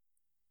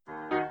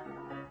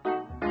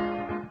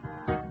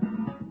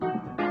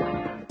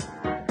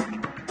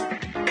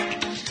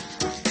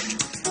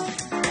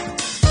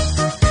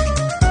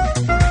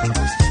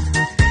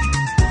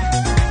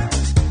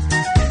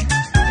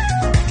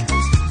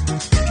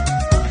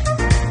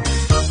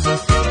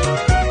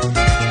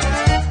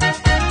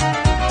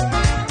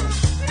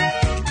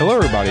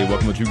everybody.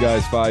 Welcome to Two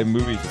Guys, Five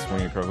Movies. This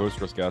morning, your co-host,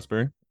 Chris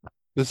Gasper.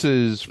 This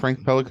is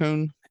Frank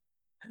Pelicone.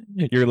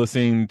 You're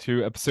listening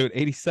to episode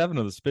 87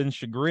 of the Spin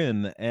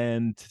Chagrin,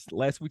 and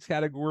last week's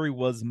category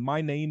was My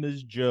Name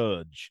is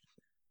Judge.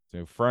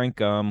 So, Frank,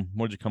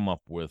 what did you come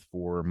up with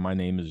for My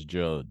Name is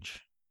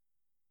Judge?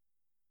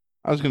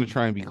 I was going to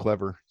try and be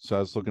clever, so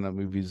I was looking at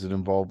movies that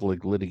involve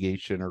like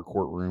litigation or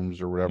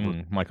courtrooms or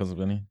whatever. My Cousin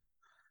Vinny.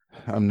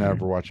 I'm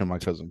never watching My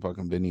Cousin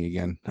fucking Vinny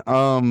again.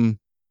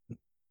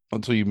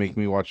 Until you make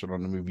me watch it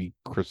on a movie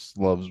Chris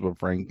loves, but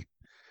Frank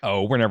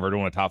Oh, we're never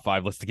doing a top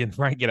five list again.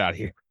 Frank, get out of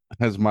here.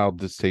 has mild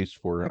distaste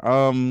for.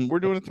 We're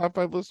doing a top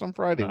 5 list on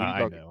Friday. What are you I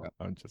talking know.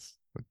 about?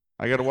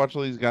 I got to watch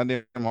all these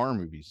goddamn horror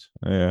movies.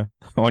 Yeah,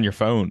 on your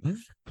phone.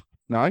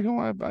 No, I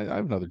have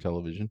another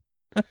television.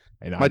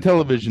 And My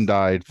television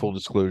died, full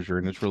disclosure,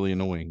 and it's really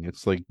annoying.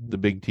 It's like the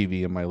big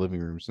TV in my living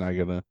room, so now I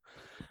gotta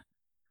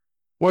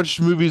watch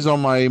movies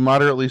on my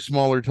moderately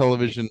smaller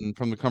television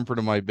from the comfort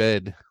of my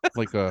bed,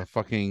 like a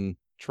fucking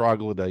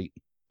troglodyte.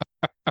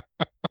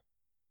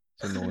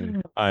 It's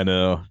annoying. I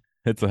know.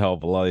 It's a hell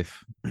of a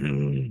life.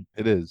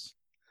 It is.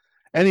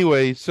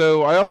 Anyway,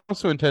 so I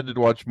also intended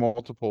to watch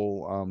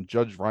multiple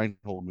Judge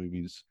Reinhold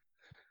movies.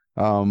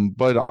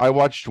 But I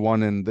watched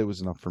one and it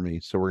was enough for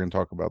me, so we're gonna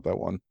talk about that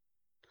one.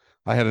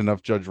 I had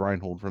enough Judge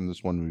Reinhold from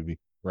this one movie.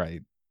 Right.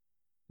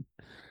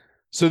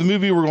 So the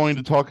movie we're going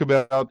to talk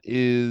about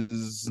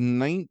is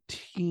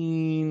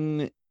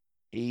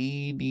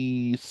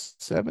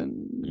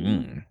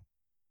 1987.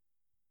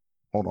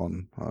 Hold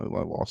on,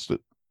 I lost it.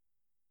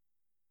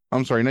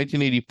 I'm sorry,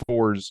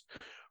 1984's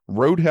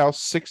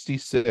Roadhouse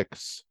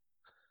 66,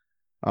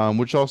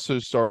 which also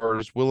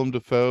stars Willem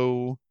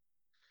Dafoe,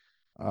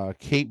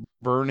 Kate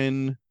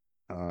Vernon,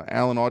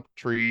 Alan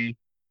Autry,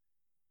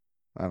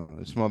 I don't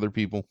know, some other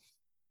people.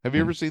 Have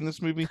you ever seen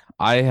this movie?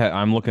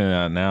 I'm looking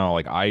at it now.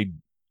 Like I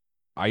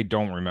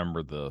don't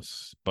remember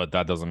this, but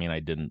that doesn't mean I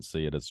didn't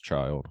see it as a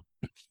child.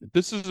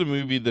 This is a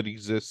movie that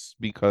exists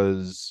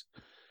because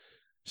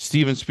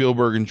Steven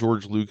Spielberg and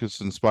George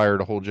Lucas inspired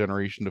a whole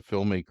generation of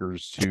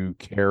filmmakers to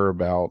care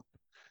about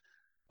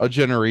a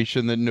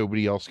generation that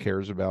nobody else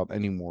cares about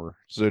anymore.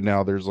 So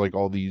now there's like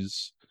all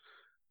these,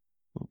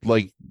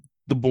 like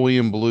The Boy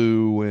in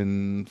Blue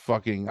and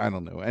fucking, I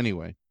don't know.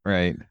 Anyway.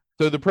 Right.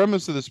 So the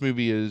premise of this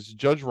movie is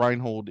Judge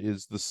Reinhold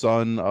is the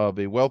son of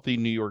a wealthy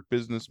New York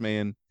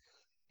businessman.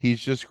 He's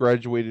just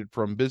graduated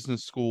from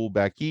business school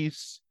back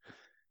east.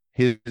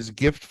 His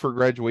gift for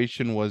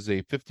graduation was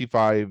a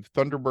 55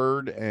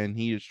 Thunderbird, and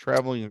he is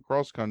traveling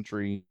across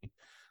country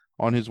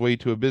on his way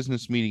to a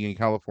business meeting in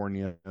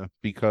California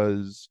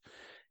because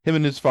him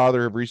and his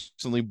father have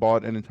recently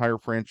bought an entire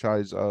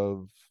franchise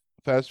of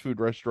fast food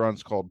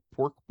restaurants called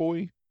Pork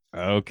Boy.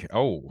 Okay.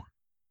 Oh.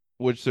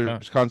 Which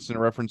there's constant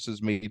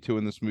references made to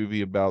in this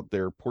movie about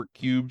their pork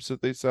cubes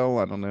that they sell.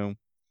 I don't know.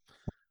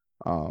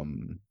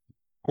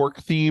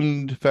 Pork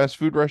themed fast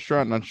food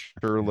restaurant. Not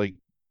sure like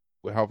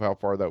how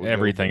far that would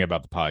Everything go,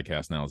 about the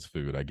podcast now is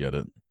food. I get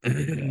it.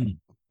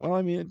 Well,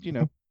 I mean, you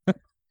know.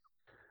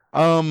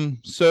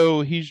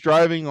 So he's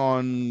driving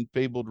on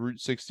fabled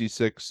Route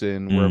 66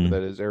 in wherever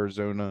that is,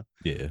 Arizona.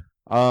 Yeah.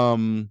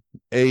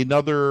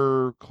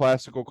 Another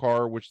classical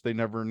car, which they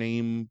never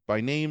name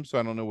by name, so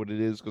I don't know what it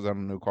is because I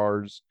don't know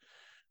cars.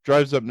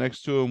 Drives up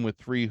next to him with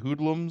 3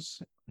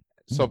 hoodlums,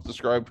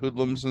 self-described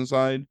hoodlums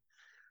inside.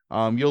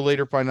 You'll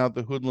later find out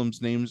the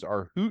hoodlums' names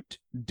are Hoot,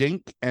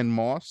 Dink, and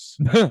Moss.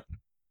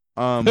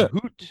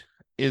 Hoot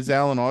is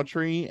Alan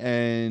Autry,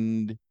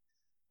 and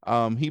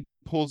he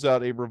pulls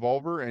out a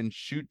revolver and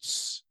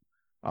shoots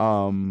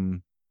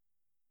Judge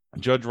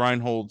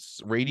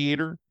Reinhold's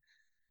radiator,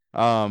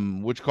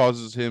 which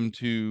causes him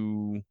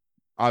to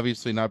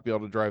obviously not be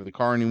able to drive the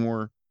car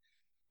anymore.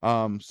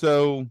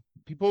 So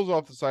he pulls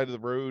off the side of the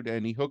road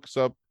and he hooks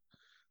up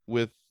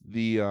with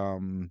the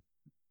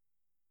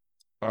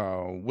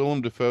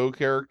Willem Dafoe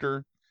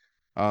character,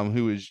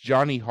 who is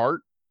Johnny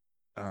Hart.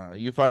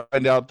 You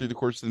find out through the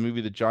course of the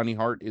movie that Johnny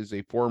Hart is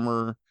a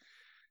former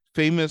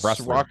famous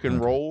Wrestler. rock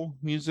and roll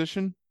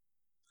musician.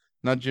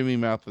 Not Jimmy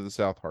Mouth of the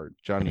South Hart,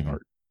 Johnny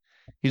Hart.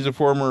 He's a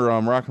former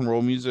rock and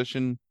roll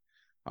musician.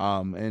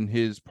 And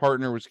his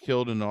partner was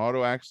killed in an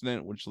auto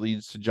accident, which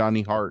leads to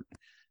Johnny Hart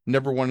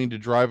never wanting to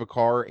drive a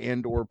car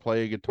and or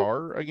play a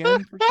guitar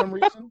again for some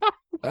reason.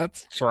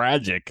 That's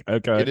tragic.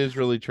 Okay. It is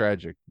really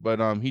tragic. But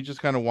he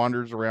just kind of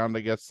wanders around,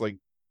 I guess, like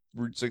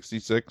Route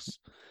 66.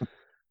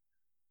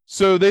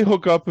 So they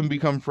hook up and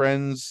become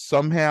friends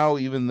somehow,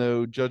 even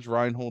though Judge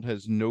Reinhold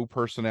has no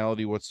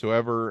personality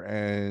whatsoever,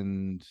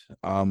 and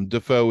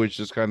Dafoe is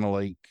just kind of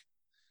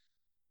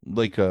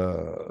like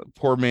a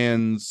poor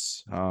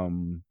man's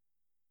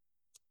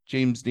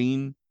James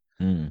Dean.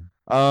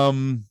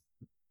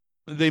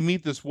 They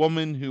meet this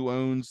woman who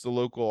owns the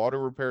local auto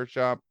repair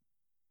shop.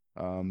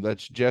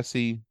 That's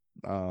Jessie.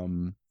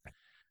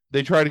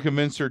 They try to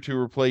convince her to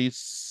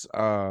replace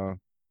Judge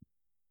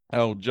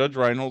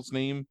Reinhold's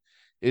name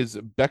is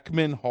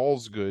Beckman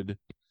Hallsgood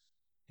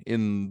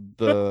in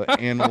the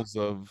annals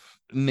of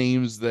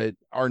names that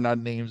are not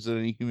names that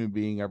any human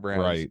being ever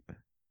has.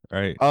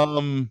 Right.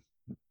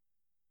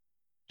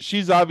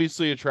 she's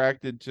obviously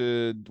attracted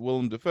to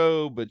Willem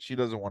Dafoe, but she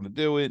doesn't want to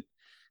do it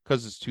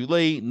because it's too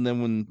late. And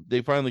then when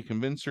they finally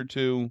convince her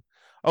to,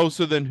 oh,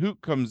 so then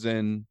Hoot comes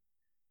in,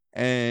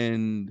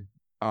 and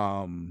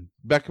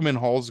Beckman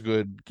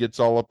Hallsgood gets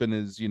all up in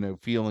his,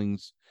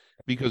 feelings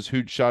because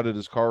Hoot shot at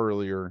his car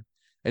earlier.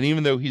 And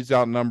even though he's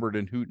outnumbered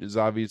and Hoot is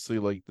obviously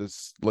like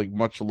this like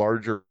much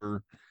larger,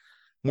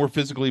 more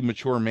physically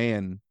mature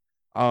man,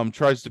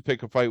 tries to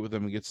pick a fight with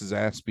him and gets his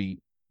ass beat.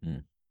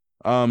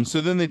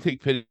 So then they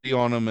take pity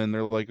on him and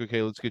they're like,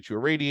 okay, let's get you a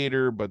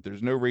radiator, but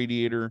there's no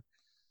radiator.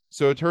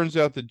 So it turns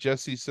out that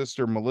Jesse's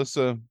sister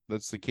Melissa,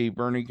 that's the Kate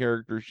Burney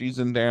character, she's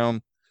in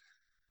town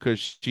because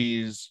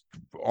she's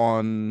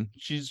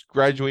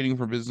graduating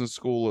from business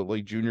school at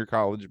like junior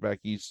college back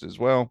east as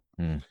well.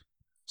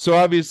 So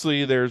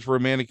obviously there's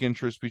romantic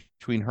interest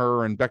between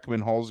her and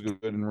Beckman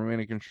Hallsgood, and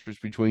romantic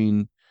interest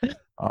between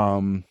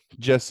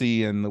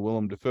Jesse and the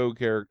Willem Dafoe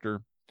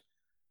character.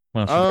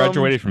 Well, she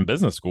graduated from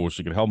business school.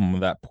 She could help him with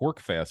that pork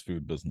fast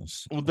food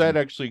business. Well, that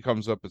actually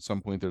comes up at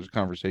some point. There's a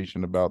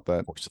conversation about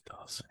that. Of course it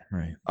does.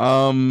 Right.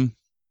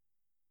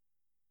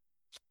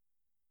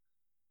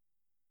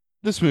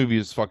 This movie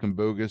is fucking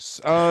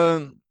bogus.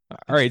 All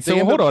right,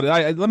 so hold on.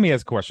 Let me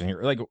ask a question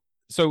here. Like,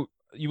 so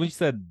you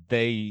said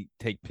they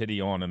take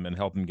pity on him and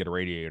help him get a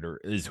radiator.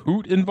 Is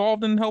Hoot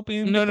involved in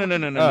helping him? No.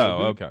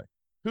 Oh, okay.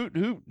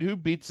 Who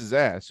beats his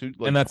ass? Who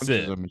like and that's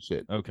it. Him and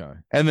shit. Okay.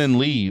 And then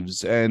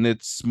leaves, and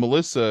it's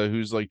Melissa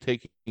who's like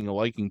taking a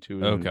liking to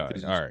him.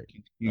 Okay. All right.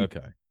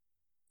 Okay.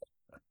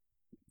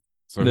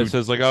 So that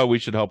says like, oh, we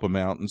should help him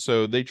out, and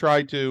so they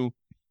try to,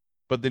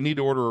 but they need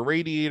to order a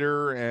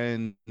radiator,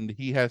 and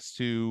he has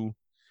to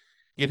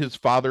get his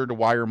father to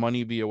wire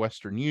money via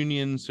Western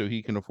Union so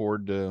he can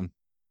afford to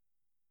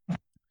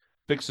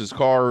fix his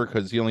car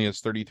because he only has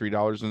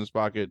 $33 in his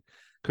pocket.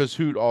 Because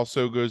Hoot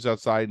also goes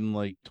outside and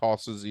like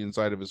tosses the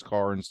inside of his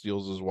car and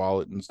steals his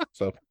wallet and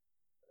stuff.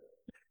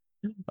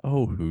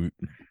 Oh, Hoot.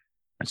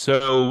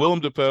 So Willem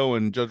Dafoe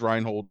and Judge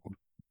Reinhold,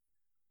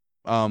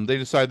 they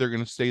decide they're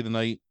going to stay the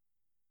night.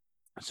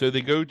 So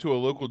they go to a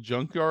local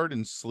junkyard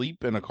and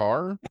sleep in a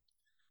car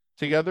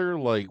together,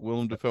 like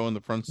Willem Dafoe in the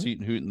front seat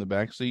and Hoot in the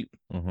back seat.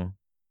 The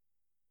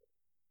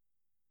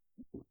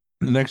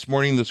next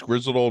morning, this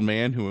grizzled old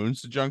man who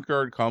owns the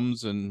junkyard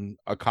comes and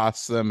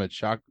accosts them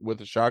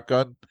with a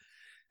shotgun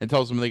and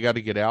tells them they got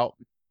to get out.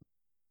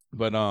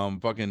 But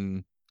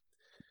fucking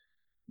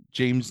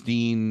James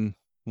Dean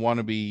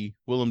wannabe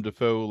Willem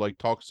Dafoe like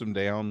talks him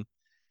down,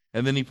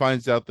 and then he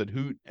finds out that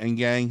Hoot and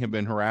gang have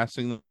been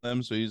harassing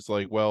them. So he's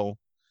like, "Well,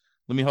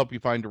 let me help you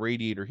find a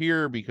radiator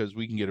here because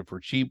we can get it for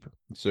cheap."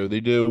 So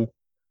they do,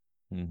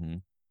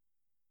 and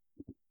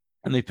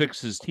they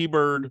fix his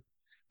T-Bird.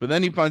 But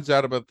then he finds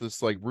out about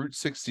this like Route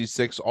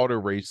 66 auto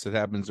race that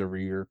happens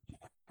every year,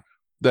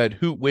 that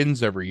Hoot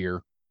wins every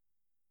year.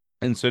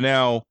 And so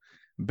now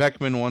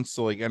Beckman wants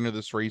to like enter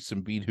this race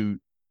and beat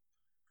Hoot.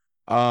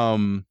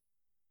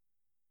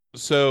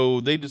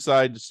 So they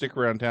decide to stick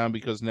around town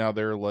because now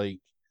they're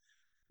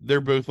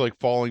both like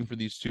falling for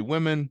these two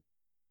women.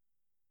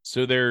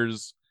 So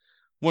there's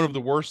one of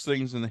the worst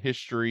things in the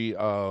history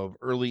of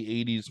early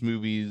 80s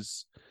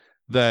movies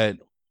that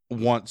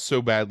want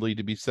so badly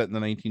to be set in the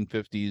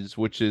 1950s,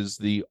 which is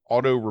the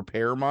auto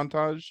repair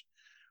montage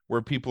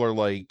where people are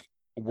like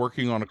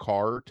working on a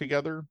car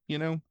together,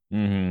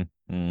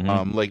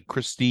 like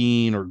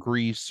Christine or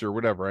Grease or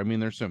whatever. I mean,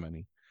 there's so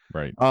many.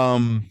 Right.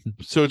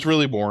 So it's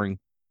really boring.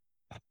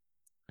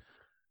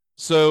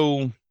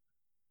 So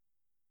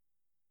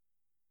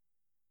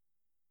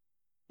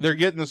they're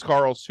getting this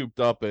car all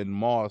souped up, and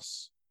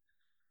Moss,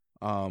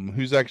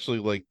 who's actually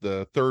like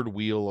the third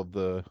wheel of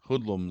the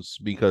hoodlums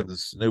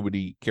because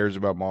nobody cares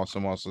about Moss,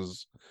 and Moss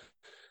is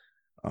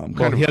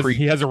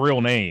he has a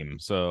real name,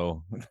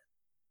 so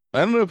I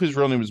don't know if his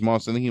real name is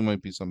Moss. I think he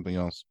might be something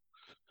else,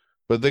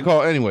 but they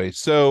call anyway.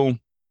 So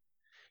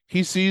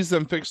he sees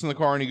them fixing the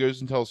car and he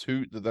goes and tells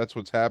Hoot that that's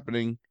what's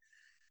happening,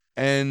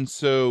 and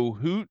so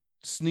Hoot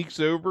sneaks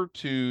over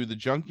to the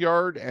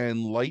junkyard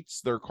and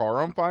lights their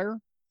car on fire,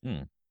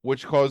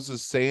 which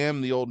causes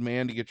Sam, the old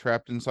man, to get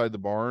trapped inside the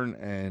barn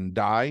and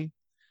die.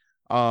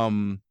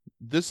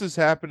 This is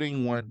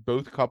happening when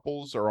both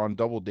couples are on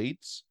double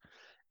dates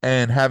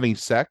and having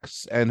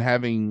sex and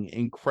having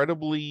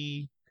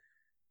incredibly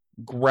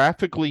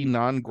graphically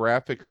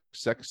non-graphic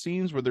sex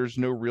scenes where there's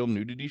no real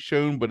nudity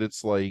shown, but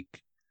it's like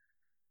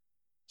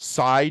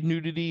side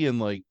nudity and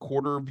like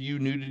quarter view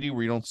nudity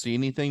where you don't see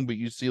anything, but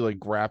you see like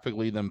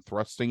graphically them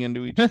thrusting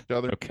into each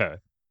other. Okay.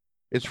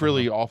 It's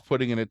really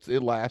off-putting, and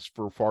it lasts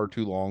for far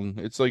too long.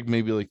 It's like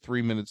maybe like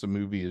 3 minutes of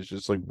movie is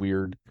just like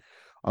weird,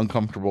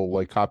 uncomfortable,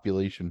 like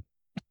copulation.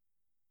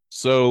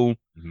 So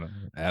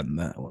adding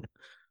that one.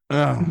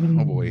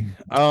 Oh boy.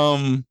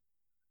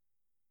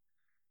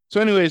 So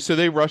anyway, so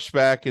they rush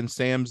back and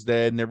Sam's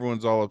dead and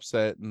everyone's all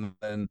upset. And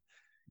then,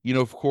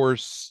 of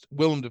course,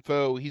 Willem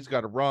Dafoe, he's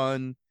got to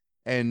run.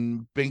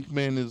 And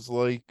Binkman is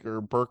like,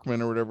 or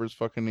Berkman or whatever his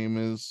fucking name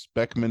is,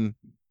 Beckman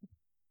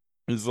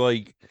is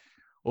like,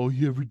 all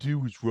you ever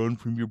do is run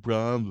from your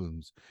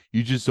problems.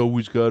 You just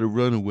always got to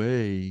run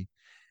away.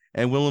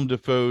 And Willem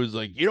Dafoe's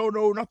like, you don't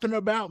know nothing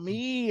about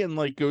me, and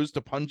like goes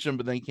to punch him,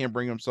 but then he can't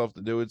bring himself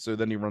to do it, so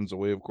then he runs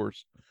away, of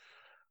course.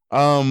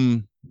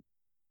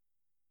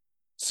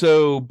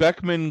 So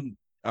Beckman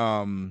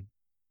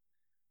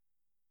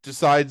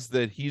decides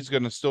that he's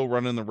going to still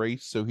run in the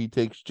race, so he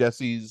takes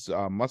Jesse's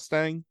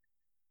Mustang,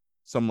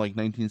 some like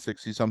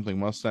 1960 something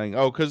Mustang.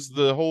 Oh, because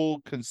the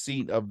whole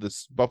conceit of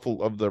this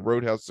Buffalo of the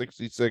Roadhouse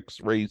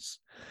 66 race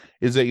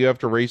is that you have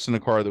to race in a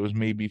car that was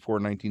made before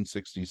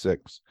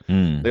 1966.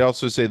 They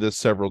also say this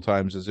several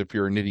times as if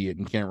you're an idiot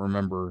and can't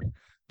remember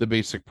the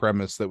basic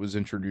premise that was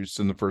introduced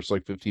in the first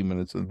like 15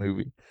 minutes of the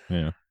movie.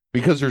 Yeah.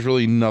 Because there's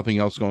really nothing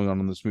else going on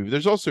in this movie.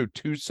 There's also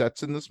two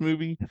sets in this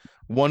movie.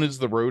 One is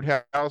the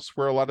Roadhouse,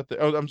 where a lot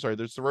of I'm sorry,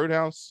 there's the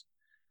Roadhouse,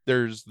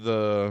 there's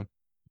the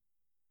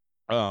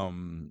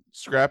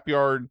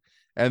scrapyard,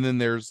 and then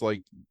there's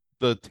like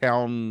the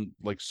town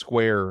like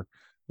square,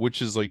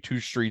 which is like two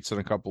streets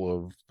and a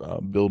couple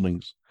of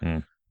buildings.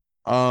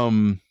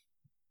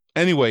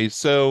 Anyway,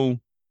 so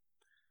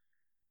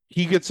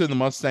he gets in the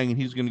Mustang and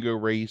he's gonna go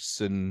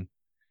race, and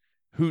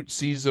Hoot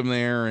sees him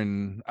there,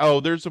 and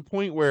there's a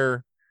point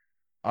where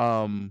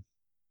the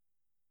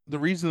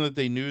reason that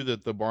they knew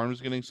that the barn was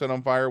getting set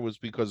on fire was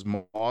because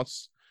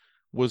Moss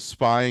was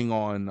spying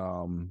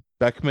on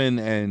Beckman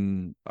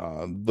and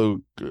the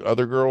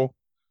other girl,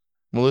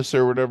 Melissa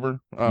or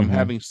whatever,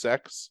 having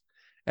sex,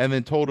 and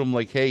then told him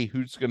like, hey,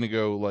 Hoot's gonna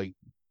go like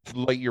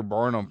light your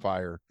barn on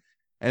fire.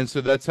 And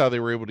so that's how they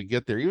were able to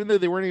get there, even though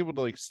they weren't able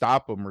to like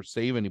stop him or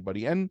save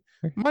anybody. And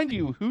mind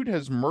you, Hoot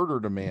has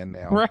murdered a man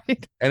now,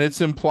 right? And it's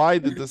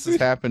implied that this has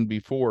happened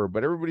before,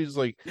 but everybody's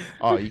like,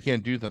 "Oh, you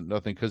can't do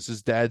nothing because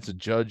his dad's a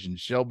judge in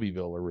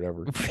Shelbyville or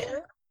whatever."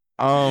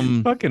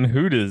 Fucking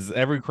Hoot is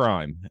every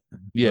crime.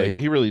 Yeah, like,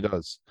 he really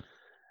does.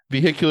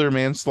 Vehicular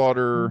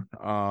manslaughter,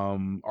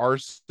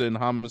 arson,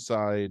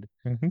 homicide.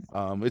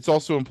 It's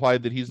also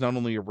implied that he's not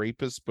only a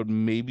rapist, but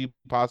maybe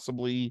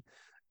possibly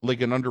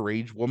like an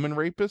underage woman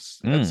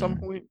rapist at some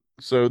point.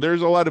 So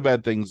there's a lot of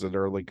bad things that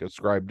are like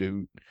ascribed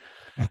to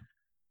Hoot.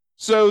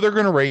 So they're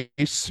gonna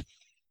race.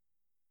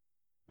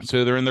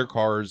 So they're in their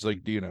cars,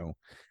 like,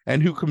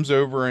 and Hoot comes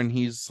over and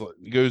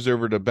goes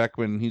over to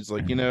Beckman. And he's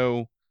like,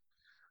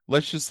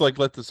 let's just like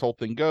let this whole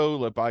thing go.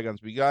 Let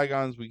bygones be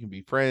bygones. We can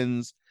be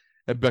friends.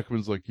 And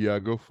Beckman's like, yeah,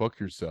 go fuck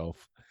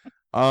yourself.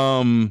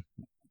 I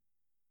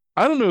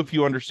don't know if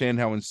you understand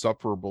how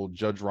insufferable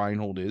Judge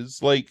Reinhold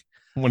is. Like,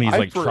 when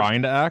he's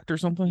trying to act or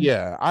something.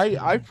 Yeah,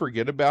 I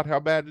forget about how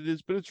bad it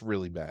is, but it's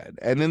really bad.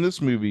 And in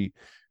this movie,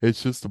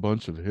 it's just a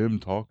bunch of him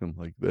talking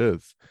like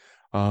this.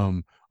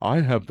 I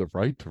have the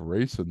right to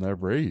race in that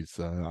race.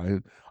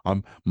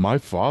 My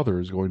father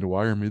is going to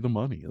wire me the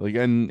money. Like,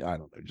 and I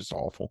don't know, just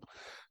awful.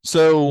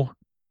 So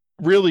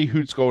really,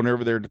 Hoot's going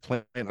over there to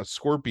plant a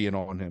scorpion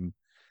on him,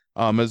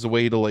 as a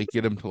way to like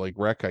get him to like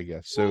wreck, I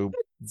guess. So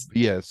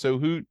yeah, so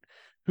Hoot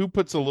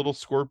puts a little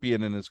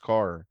scorpion in his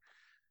car,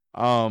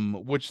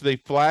 which they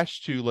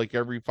flash to like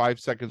every 5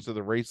 seconds of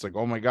the race, like,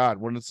 oh my god,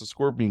 when is the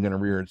scorpion gonna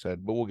rear its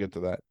head? But we'll get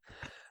to that.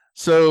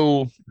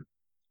 So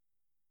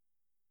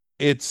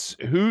it's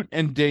Hoot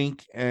and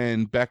Dink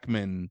and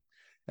Beckman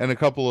and a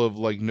couple of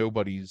like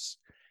nobodies,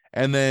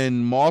 and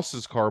then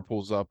Moss's car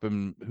pulls up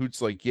and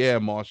Hoot's like, yeah,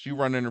 Moss, you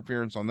run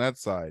interference on that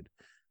side.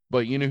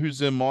 But you know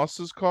who's in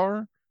Moss's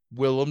car?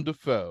 Willem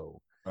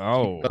Dafoe.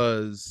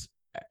 Because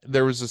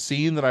there was a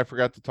scene that I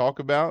forgot to talk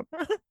about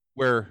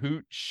where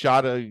Hoot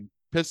shot a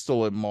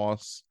pistol at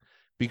Moss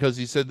because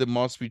he said that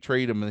Moss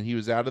betrayed him and he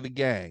was out of the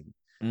gang.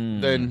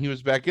 Then he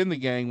was back in the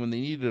gang when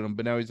they needed him,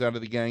 but now he's out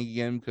of the gang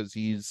again because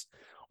he's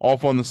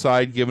off on the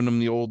side giving them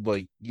the old,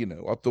 like,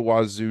 up the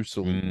wazoo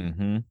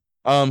salute.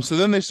 So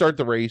then they start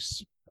the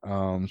race.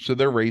 So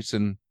they're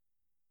racing,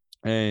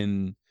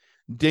 and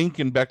Dink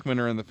and Beckman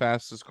are in the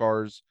fastest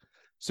cars.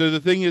 So the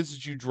thing is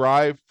that you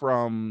drive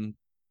from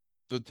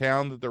the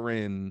town that they're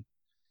in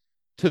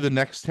to the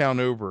next town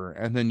over,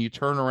 and then you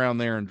turn around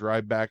there and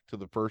drive back to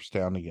the first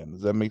town again.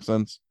 Does that make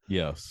sense?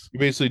 Yes. You're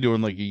basically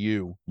doing like a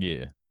U.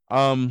 Yeah.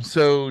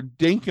 So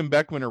Dink and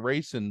Beckman are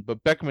racing,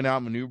 but Beckman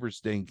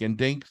outmaneuvers Dink, and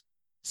Dink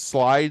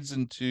slides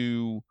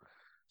into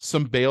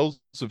some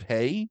bales of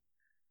hay,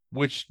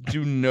 which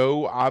do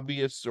no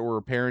obvious or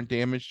apparent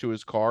damage to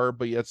his car,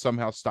 but yet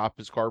somehow stop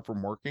his car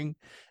from working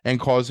and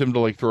cause him to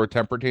like throw a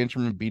temper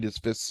tantrum and beat his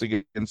fists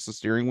against the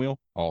steering wheel.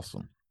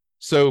 Awesome.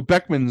 So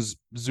Beckman's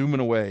zooming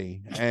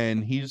away,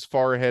 and he's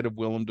far ahead of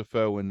Willem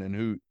Dafoe and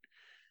Hoot.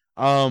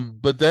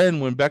 But then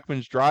when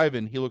Beckman's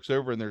driving, he looks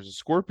over and there's a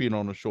scorpion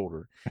on his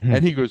shoulder,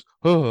 and he goes,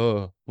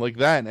 like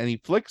that, and he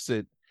flicks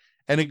it,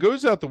 and it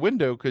goes out the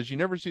window because you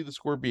never see the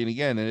scorpion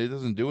again, and it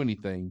doesn't do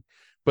anything.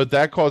 But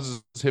that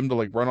causes him to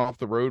like run off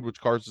the road,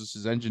 which causes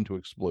his engine to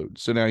explode.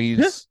 So now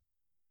he's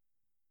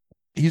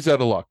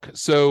out of luck.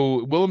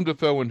 So Willem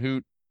Dafoe and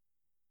Hoot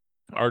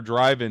are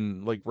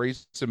driving, like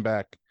racing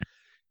back,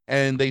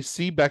 and they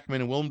see Beckman,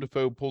 and Willem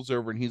Dafoe pulls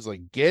over and he's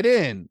like, get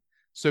in.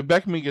 So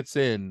Beckman gets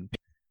in,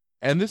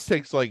 and this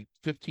takes like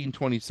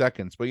 15-20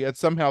 seconds, but yet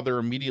somehow they're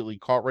immediately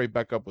caught right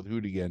back up with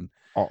Hoot again.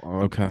 Oh,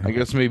 okay. I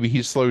guess maybe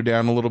he slowed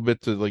down a little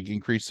bit to like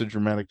increase the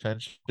dramatic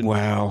tension.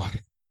 Wow.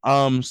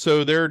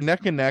 So they're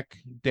neck and neck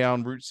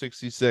down Route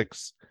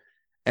 66,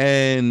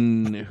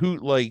 and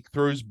Hoot like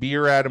throws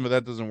beer at him, but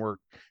that doesn't work.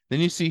 Then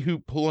you see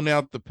Hoot pulling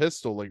out the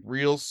pistol like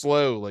real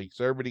slow, like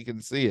so everybody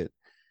can see it.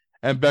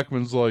 And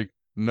Beckman's like,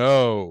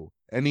 no.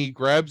 And he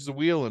grabs the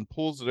wheel and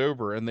pulls it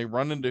over, and they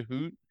run into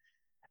Hoot,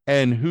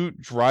 and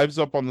Hoot drives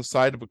up on the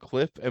side of a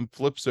cliff and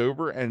flips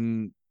over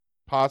and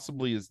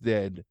possibly is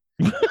dead,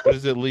 but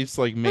is at least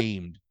like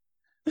maimed.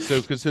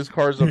 So because his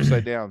car's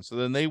upside down. So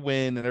then they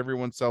win and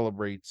everyone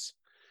celebrates.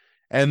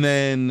 And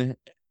then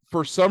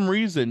for some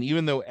reason,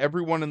 even though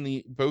everyone in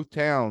the both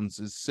towns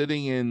is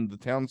sitting in the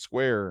town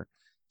square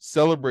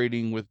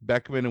celebrating with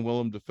Beckman and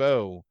Willem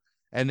Dafoe,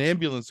 an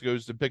ambulance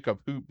goes to pick up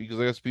Hoot because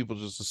I guess people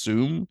just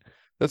assume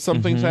that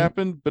something's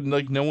happened, but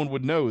like no one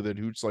would know that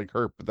Hoot's like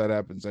hurt, but that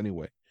happens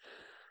anyway.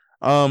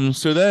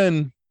 So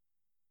then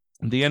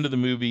the end of the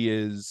movie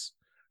is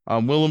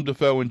Willem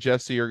Dafoe and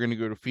Jesse are going to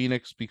go to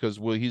Phoenix because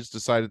he's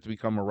decided to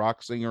become a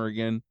rock singer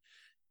again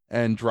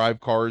and drive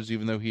cars,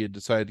 even though he had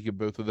decided to give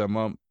both of them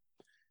up.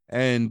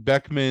 And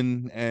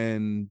Beckman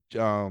and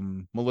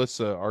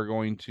Melissa are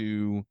going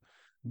to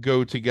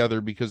go together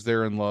because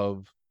they're in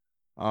love.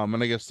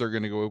 And I guess they're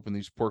going to go open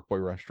these pork boy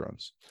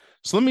restaurants.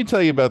 So let me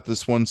tell you about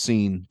this one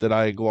scene that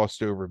I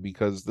glossed over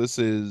because this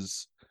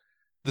is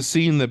the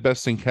scene that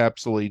best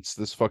encapsulates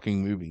this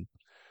fucking movie.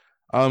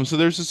 So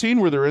there's a scene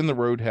where they're in the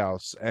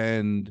Roadhouse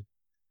and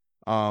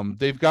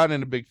they've gotten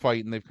in a big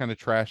fight and they've kind of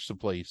trashed the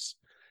place.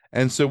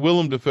 And so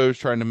Willem Dafoe's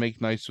trying to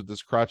make nice with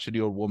this crotchety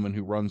old woman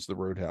who runs the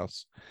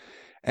Roadhouse.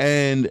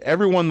 And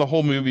everyone, the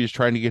whole movie is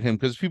trying to get him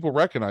because people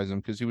recognize him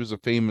because he was a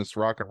famous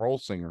rock and roll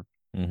singer,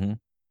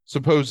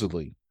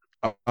 supposedly,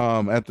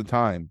 at the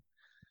time.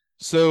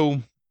 So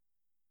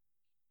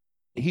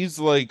he's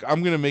like,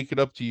 I'm going to make it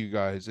up to you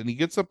guys. And he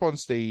gets up on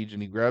stage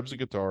and he grabs a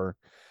guitar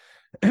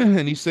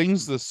and he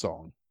sings this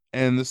song.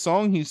 And the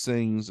song he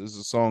sings is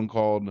a song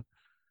called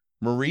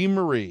Marie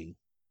Marie.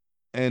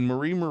 And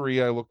Marie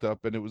Marie, I looked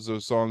up and it was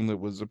a song that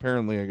was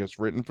apparently, I guess,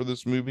 written for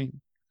this movie.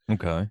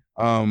 Okay.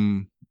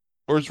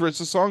 Or it's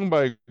a song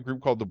by a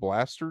group called the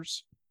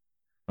Blasters,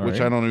 which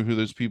I don't know who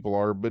those people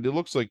are, but it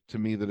looks like to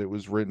me that it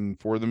was written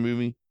for the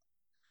movie.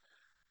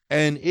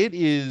 And it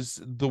is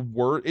the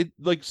word it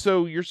like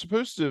so you're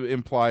supposed to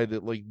imply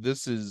that like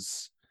this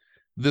is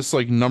this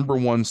like number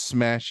one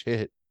smash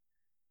hit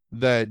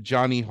that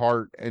Johnny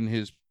Hart and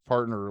his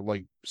partner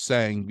like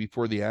sang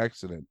before the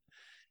accident,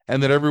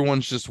 and that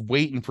everyone's just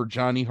waiting for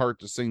Johnny Hart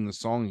to sing the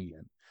song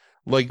again.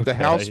 Like the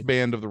house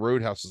band of the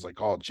Roadhouse is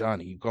like, oh,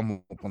 Johnny, you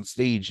come up on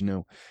stage,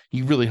 you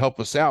really help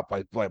us out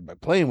by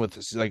playing with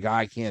us. He's like,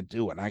 I can't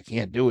do it. I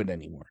can't do it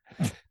anymore.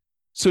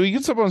 So he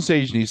gets up on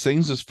stage and he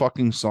sings this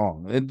fucking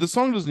song. And the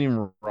song doesn't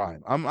even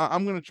rhyme. I'm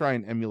gonna try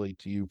and emulate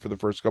to you for the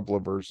first couple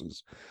of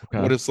verses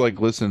what it's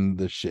like listening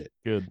to this shit.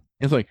 Good.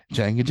 It's like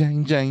jang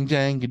jang jang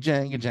jang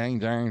jang jang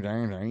jang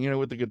jang,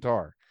 with the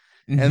guitar.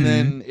 And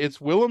then it's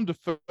Willem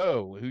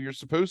Dafoe, who you're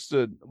supposed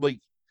to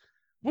like.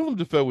 Willem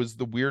Dafoe is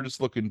the weirdest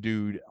looking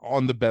dude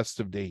on the best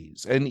of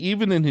days, and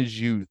even in his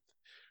youth,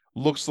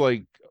 looks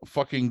like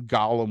fucking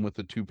Gollum with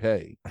a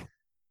toupee.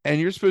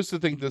 And you're supposed to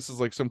think this is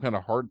like some kind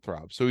of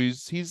heartthrob. So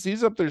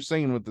he's up there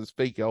singing with this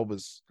fake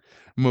Elvis,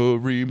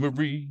 Marie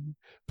Marie,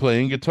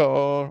 playing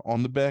guitar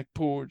on the back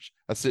porch.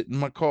 I sit in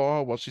my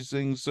car while she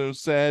sings so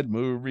sad,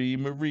 Marie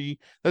Marie.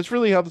 That's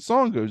really how the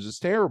song goes. It's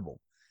terrible,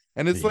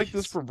 and it's like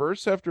this for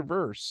verse after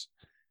verse.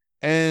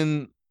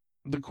 And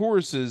the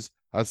chorus is,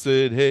 I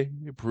said, hey,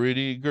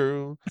 pretty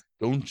girl,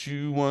 don't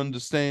you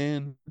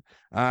understand?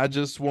 I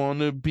just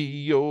want to be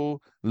your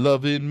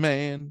loving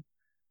man.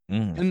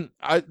 And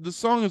the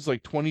song is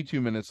like 22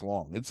 minutes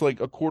long. It's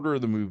like a quarter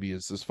of the movie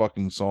is this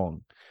fucking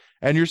song.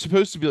 And you're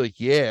supposed to be like,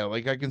 yeah,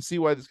 like I can see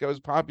why this guy was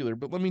popular,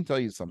 but let me tell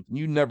you something.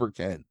 You never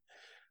can.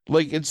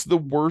 Like it's the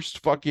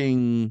worst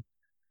fucking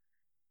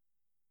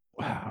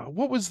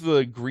what was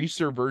the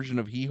greaser version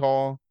of Hee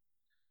Haw?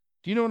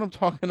 Do you know what I'm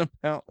talking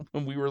about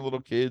when we were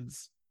little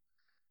kids?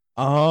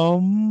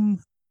 No.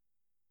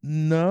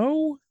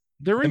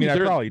 They're I in mean, I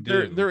probably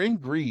do. they're in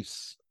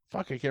Greece.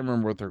 Fuck, I can't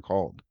remember what they're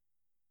called.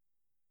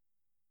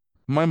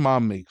 My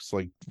mom makes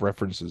like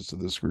references to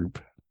this group.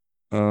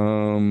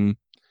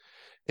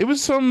 It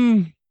was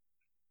some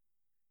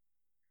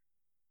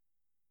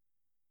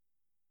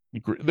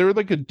they were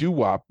like a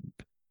doo-wop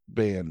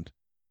band.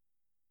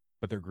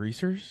 But they're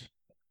greasers?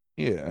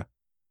 Yeah.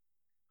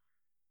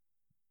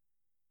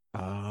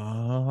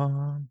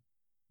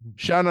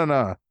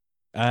 Sha-na-na.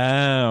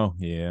 Oh,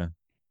 yeah.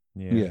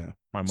 Yeah.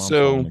 My mom saw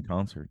So them in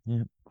concert.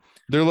 Yeah.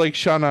 they're like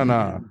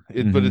Sha-na-na. But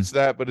Mhm. it's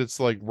that, but it's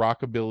like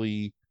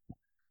rockabilly.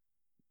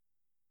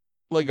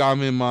 Like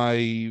I'm in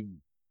my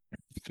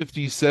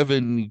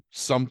 57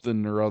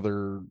 something or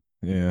other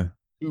Yeah.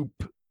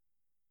 oop.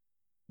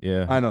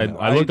 Yeah. I don't know.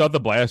 I looked up the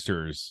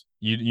Blasters.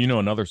 You know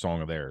another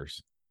song of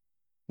theirs.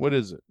 What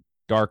is it?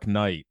 Dark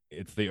Night.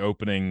 It's the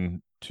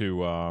opening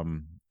to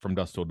From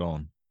Dusk Till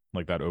Dawn.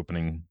 Like that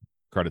opening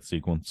credit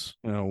sequence.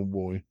 Oh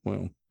boy.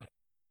 Well,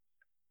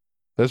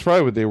 that's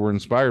probably what they were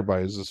inspired by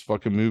is this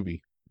fucking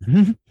movie.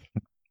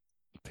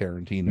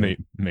 Tarantino.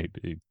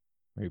 Maybe.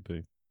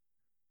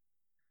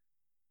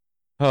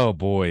 Oh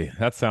boy,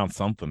 that sounds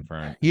something,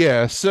 Frank.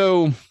 Yeah,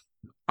 so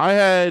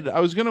I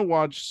was gonna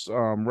watch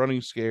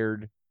Running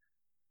Scared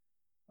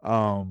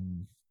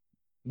um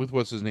with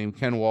what's his name?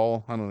 Ken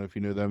Wall. I don't know if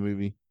you know that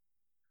movie.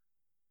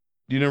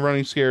 Do you know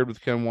Running Scared with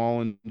Ken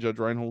Wall and Judge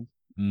Reinhold?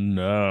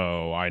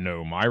 No, I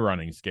know My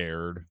Running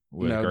Scared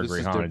with No, this Gregory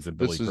is different. Hines and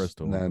Billy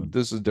Crystal. But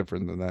This is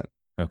different than that.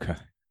 okay,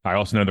 I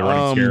also know The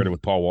Running Scared Um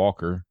with Paul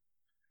Walker.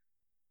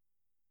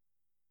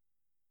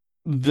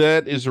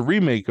 that is a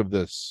remake of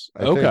this,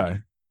 I think. Okay,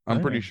 I'm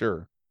all pretty right.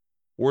 sure.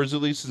 Or is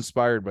at least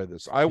inspired by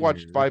this. I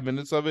watched Scared. 5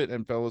 minutes of it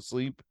and fell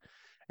asleep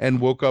and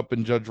woke up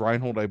and Judge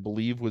Reinhold, I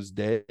believe, was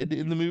dead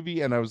in the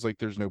movie, and I was like,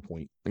 there's no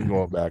point in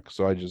going back.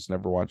 So I just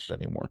never watched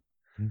it anymore.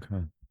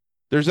 Okay.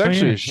 There's Oh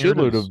actually yeah, a here it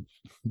shitload is. of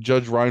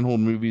Judge Reinhold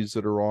movies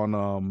that are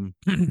on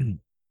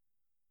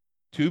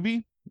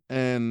Tubi,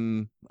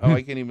 and oh,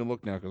 I can't even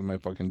look now because my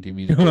fucking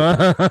TV's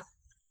broken. That's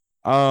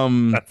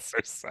Um, so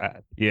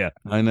sad. Yeah.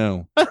 I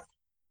know.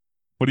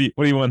 What do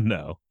you want to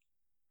know?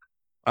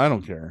 I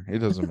don't care. It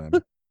doesn't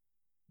matter.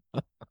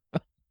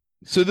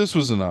 So this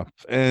was enough,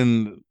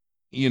 and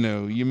you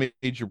made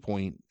your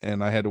point,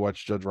 and I had to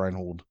watch Judge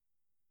Reinhold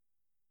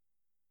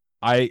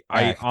I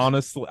I act.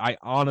 honestly I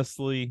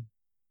honestly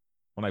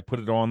when I put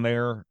it on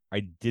there,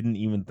 I didn't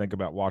even think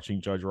about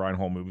watching Judge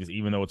Reinhold movies,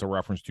 even though it's a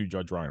reference to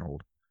Judge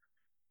Reinhold.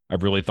 I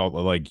really thought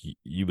that like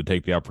you would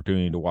take the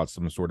opportunity to watch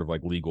some sort of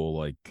like legal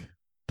like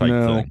type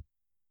No, thing,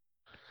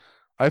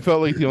 I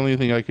felt like the only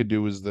thing I could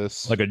do was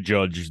this. like a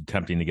judge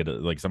attempting to get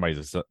like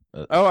somebody's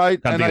Oh,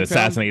 attempting to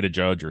assassinate a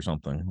judge or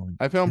something.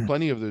 I found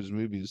plenty of those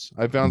movies.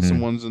 I found some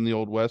Mm-hmm. ones in the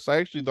Old West. I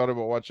actually thought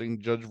about watching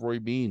Judge Roy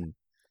Bean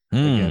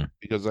again Mm.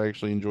 because I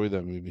actually enjoy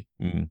that movie.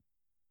 Mm.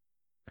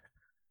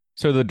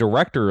 So the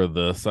director of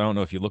this, I don't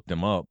know if you looked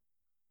him up.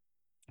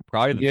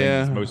 Probably the thing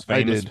he's Yeah, most I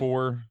famous did.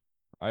 for,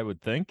 I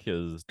would think,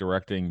 is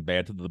directing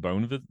Bad to the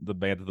Bone, the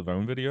Bad to the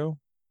Bone video.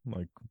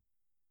 Like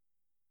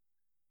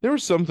There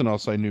was something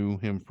else I knew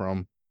him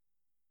from.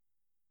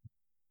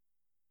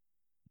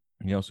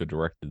 he also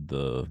directed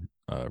the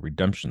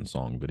Redemption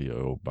Song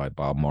video by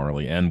Bob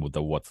Marley, and with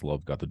the What's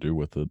Love Got to Do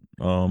with It,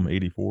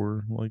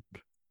 84 like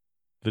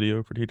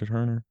video for Tina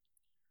Turner.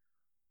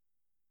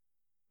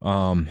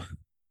 Um,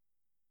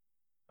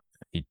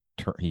 he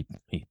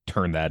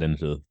turned that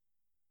into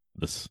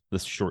this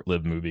short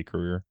lived movie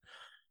career.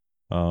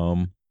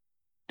 Um,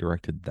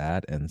 directed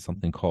that and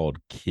something called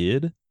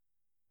Kid,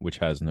 which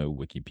has no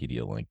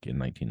Wikipedia link in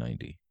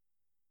 1990.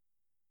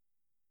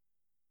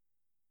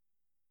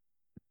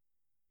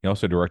 He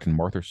also directed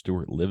Martha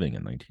Stewart Living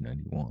in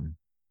 1991.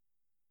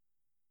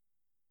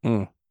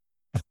 Hmm.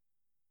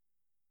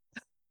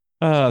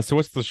 So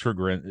what's the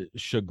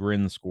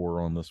chagrin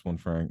score on this one,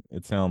 Frank?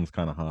 It sounds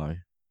kind of high.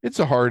 It's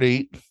a hard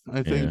 8, I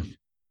Yeah. think.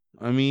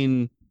 I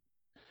mean,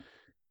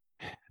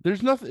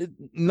 there's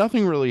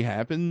nothing really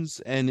happens,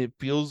 and it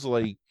feels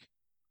like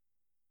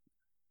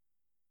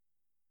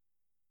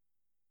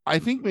I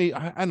think maybe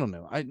I don't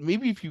know.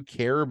 Maybe if you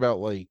care about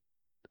like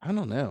I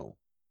don't know.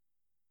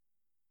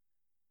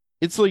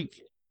 It's like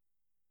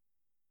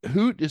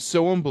Hoot is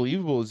so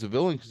unbelievable as a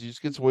villain because he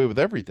just gets away with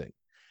everything.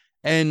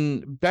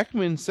 And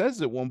Beckman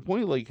says at one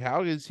point, like,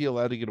 how is he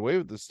allowed to get away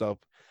with this stuff?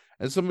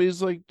 And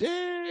somebody's like,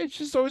 it's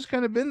just always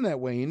kind of been that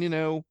way.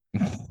 And,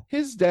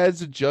 his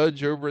dad's a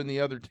judge over in the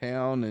other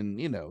town, and,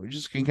 he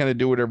just can kind of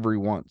do whatever he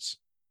wants.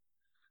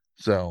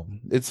 So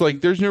it's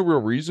like there's no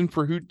real reason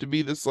for Hoot to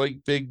be this,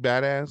 like, big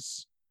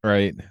badass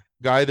Right.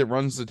 guy that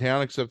runs the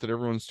town, except that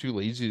everyone's too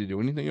lazy to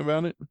do anything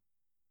about it.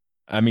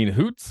 I mean,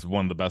 Hoot's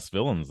one of the best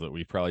villains that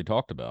we've probably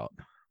talked about.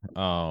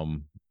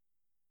 Um,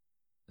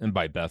 and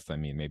by best, I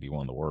mean maybe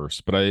one of the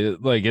worst. But I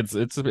like it's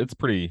a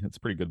pretty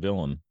good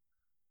villain.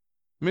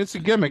 I mean, it's a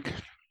gimmick.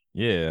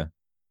 Yeah.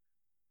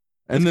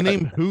 It's And the got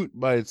name Hoot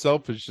by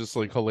itself is just,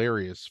 like,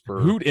 hilarious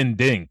for, Hoot and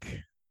Dink.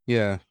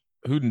 yeah.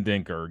 Hoot and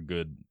Dink are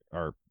good.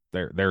 Are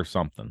they're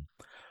something.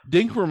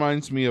 Dink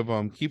reminds me of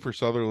Kiefer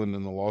Sutherland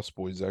in The Lost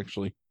Boys,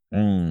 actually.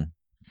 Mm.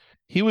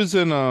 He was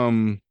in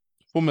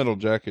Full Metal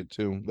Jacket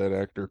too, that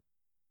actor.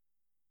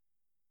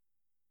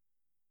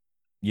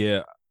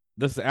 Yeah,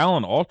 this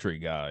Alan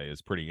Altree guy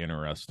is pretty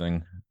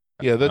interesting.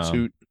 Yeah, that's Um,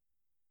 Hoot.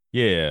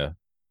 yeah,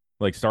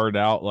 like started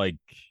out like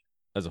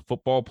as a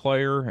football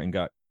player and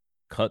got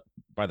cut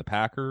by the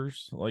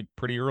Packers like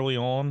pretty early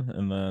on,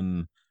 and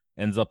then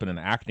ends up in an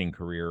acting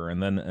career,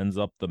 and then ends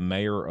up the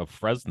mayor of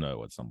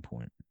Fresno at some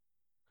point.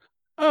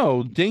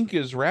 Oh, Dink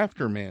is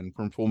Rafter Man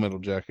from Full Metal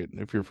Jacket,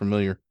 if you're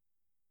familiar.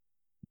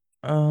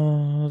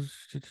 Uh,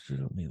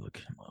 let me look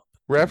him up.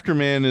 Rafter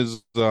Man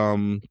is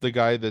the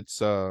guy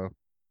that's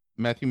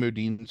Matthew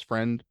Modine's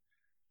friend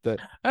that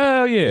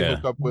Oh they yeah,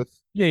 hook up with.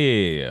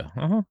 yeah.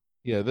 Uh-huh.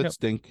 Yeah, Yep. that's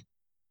Dink.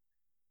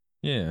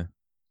 Yeah.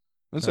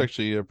 That's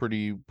actually a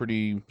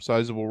pretty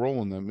sizable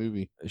role in that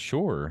movie.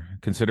 Sure.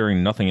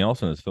 Considering nothing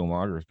else in his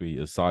filmography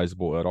is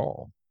sizable at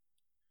all.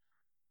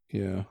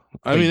 Yeah.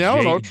 I Played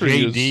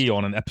mean JD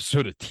on an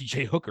episode of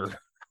TJ Hooker.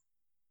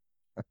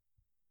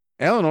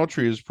 Alan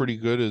Autry is pretty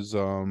good as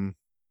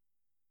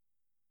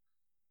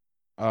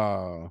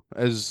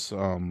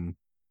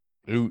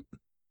Oot.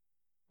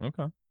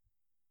 Okay.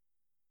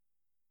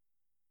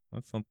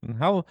 That's something.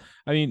 How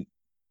I mean,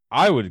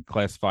 I would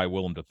classify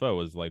Willem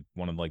Dafoe as like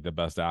one of like the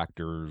best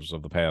actors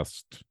of the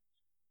past,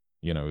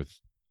 you know,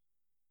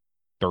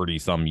 30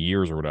 some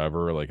years or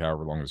whatever, like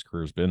however long his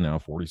career's been now,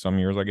 40 some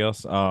years, I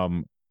guess.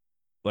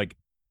 Like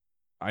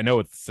I know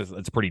it's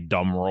a pretty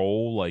dumb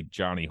role, like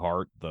Johnny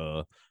Hart,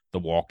 the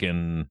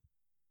walk-in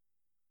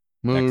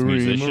Marie,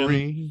 ex-musician.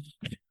 Marie.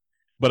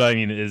 But I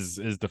mean, is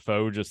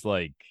Defoe just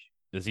like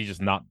is he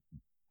just not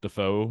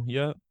Defoe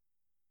yet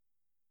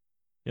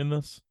in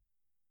this?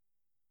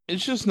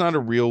 It's just not a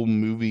real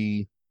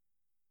movie.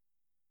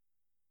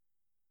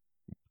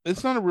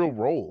 It's not a real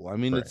role. I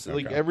mean, Right. it's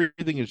like Okay.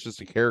 everything is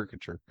just a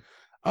caricature.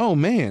 Oh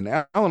man,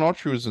 Alan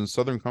Autry was in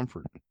Southern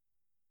Comfort.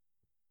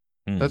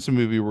 Hmm. That's a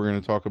movie we're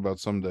going to talk about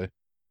someday.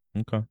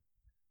 Okay.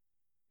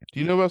 Do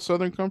you know about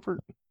Southern Comfort?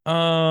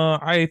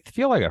 I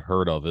feel like I've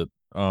heard of it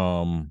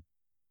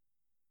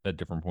at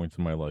different points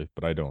in my life,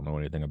 but I don't know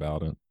anything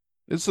about it.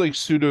 It's like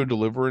pseudo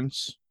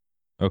Deliverance.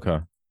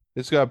 Okay.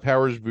 It's got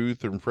Powers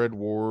Booth and Fred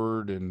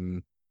Ward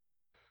and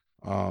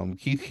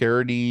Keith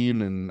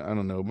Carradine and I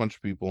don't know, a bunch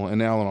of people.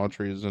 And Alan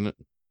Autry is in it.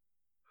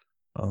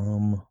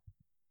 Um.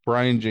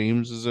 Brian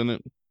James is in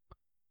it.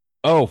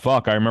 Oh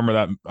fuck! I remember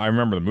that. I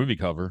remember the movie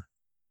cover.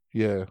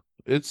 Yeah,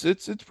 it's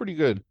pretty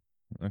good.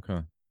 Okay.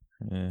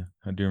 Yeah,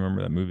 I do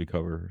remember that movie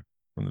cover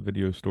from the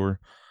video store.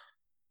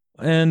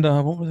 And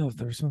what was else?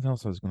 There was something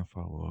else I was going to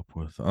follow up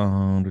with.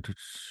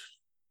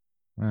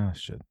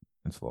 Shit,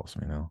 it's lost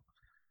me now.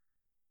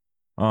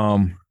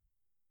 All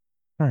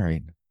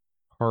right,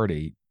 part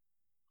 8.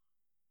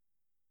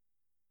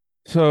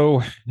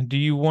 So, do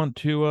you want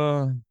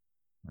to?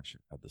 I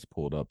should have this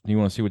pulled up. Do you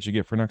want to see what you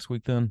get for next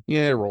week then?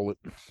 Yeah, roll it,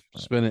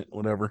 spin it,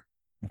 whatever.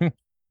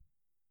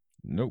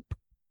 Nope.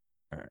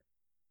 All right.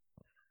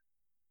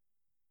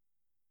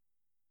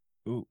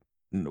 Ooh,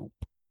 nope.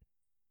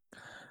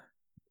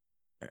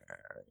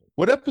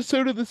 What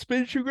episode of the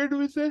Spin Chagrin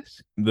was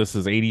this? This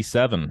is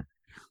 87.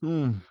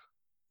 Oh,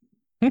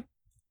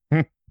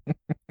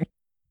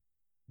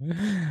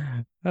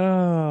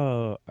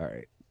 all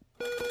right.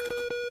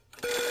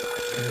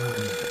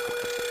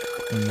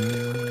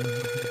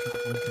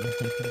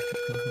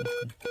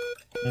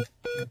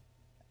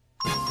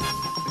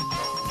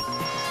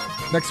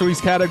 Next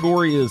week's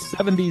category is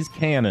 70s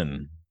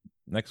canon.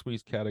 Next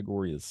week's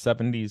category is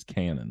 70s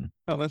canon.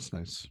 Oh, that's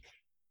nice.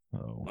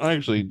 Oh, I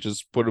actually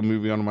just put a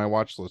movie on my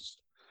watch list.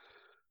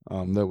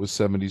 That was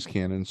 70s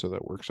canon, so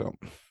that works out.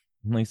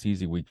 nice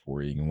easy week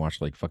for you. You can watch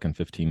like fucking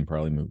 15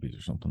 probably movies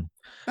or something.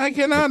 I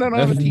cannot. I don't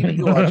have a TV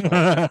to watch.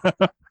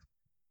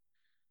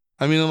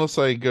 I mean, unless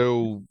I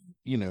go,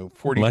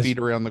 40 feet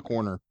around the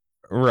corner.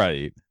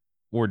 Right.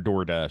 Or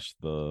DoorDash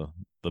the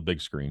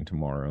big screen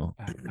tomorrow.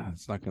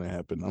 It's not going to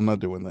happen. I'm not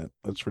doing that.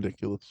 That's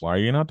ridiculous. Why are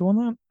you not doing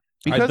that?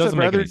 Because it doesn't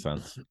make any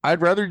sense.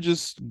 I'd rather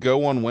just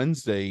go on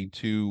Wednesday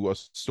to a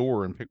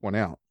store and pick one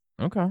out.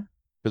 Okay.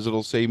 Because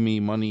it'll save me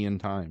money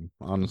and time,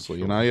 honestly.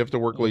 Sure. And I have to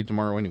work late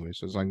tomorrow anyway,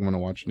 so it's not going to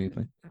watch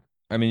anything.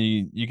 I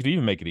mean, you could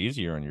even make it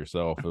easier on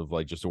yourself of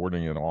like just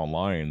ordering it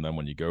online. Then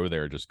when you go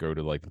there, just go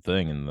to like the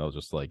thing, and they'll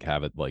just like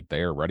have it like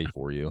there ready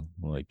for you.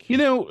 Like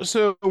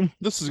so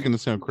this is going to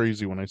sound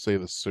crazy when I say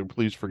this, so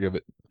please forgive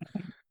it.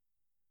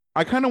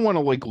 I kind of want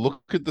to like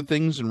look at the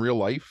things in real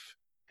life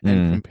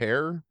and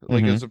compare,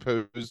 like as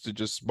opposed to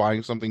just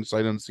buying something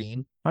sight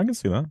unseen. I can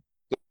see that.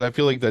 I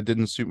feel like that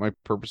didn't suit my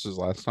purposes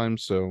last time,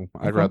 so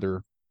I'd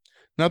rather.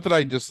 Not that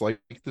I dislike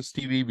this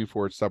TV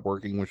before it stopped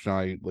working, which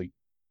I like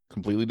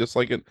completely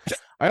dislike it.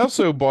 I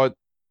also bought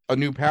a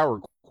new power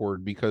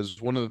cord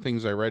because one of the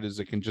things I read is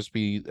it can just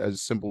be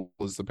as simple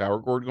as the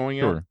power cord going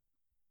out.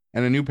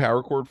 And a new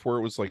power cord for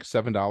it was like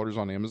 $7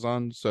 on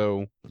Amazon.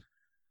 So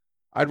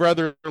I'd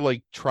rather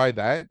like try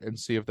that and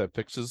see if that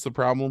fixes the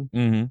problem.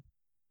 And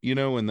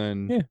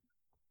then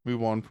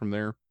move on from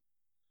there.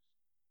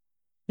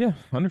 Yeah,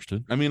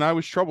 understood. I mean, I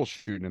was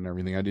troubleshooting and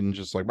everything. I didn't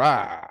just like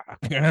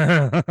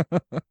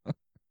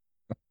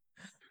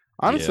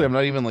Honestly, I'm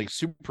not even like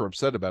super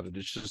upset about it.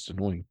 It's just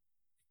annoying.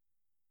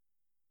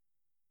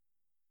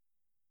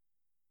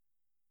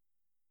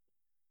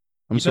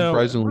 I'm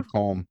surprisingly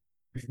calm.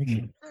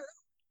 You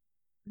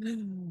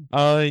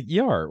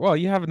are. Well,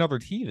 you have another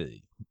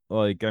TV.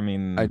 Like, I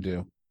mean, I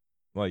do.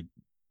 Like,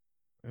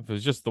 if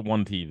it's just the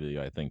one TV,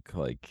 I think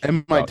like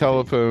and my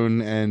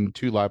telephone and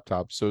 2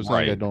 laptops, so it's not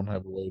like I don't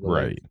have a way to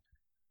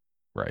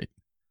right.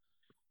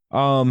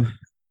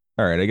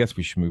 All right, I guess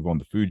we should move on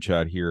to food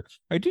chat here.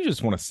 I do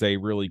just want to say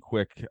really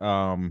quick,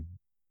 so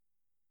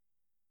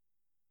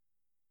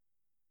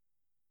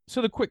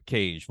the Quick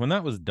Cage, when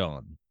that was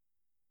done,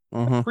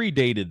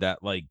 predated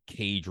that like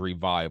Cage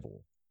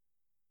revival.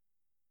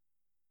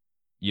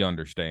 You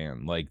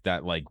understand, like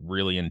that like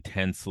really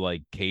intense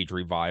like Cage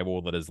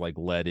revival that has like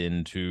led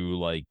into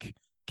like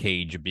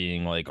Cage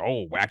being like,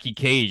 oh, wacky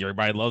Cage,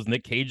 everybody loves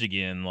Nick Cage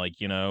again, like,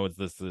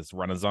 it's this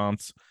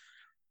renaissance.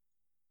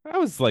 I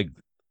was like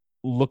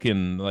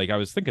looking, like I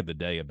was thinking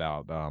today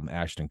about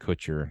Ashton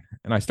Kutcher,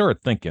 and I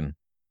started thinking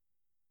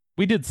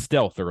we did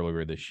Stealth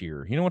earlier this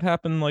year. You know what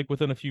happened like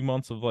within a few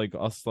months of like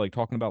us like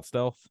talking about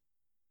Stealth?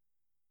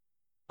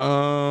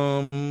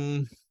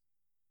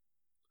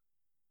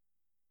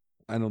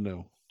 I don't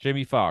know.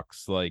 Jamie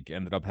Foxx like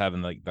ended up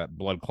having like that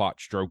blood clot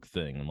stroke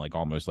thing and like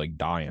almost like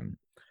dying.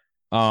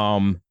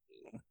 Um,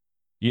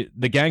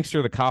 the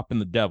gangster, the cop, and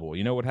the devil.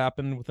 You know what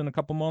happened within a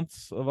couple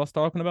months of us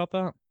talking about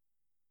that?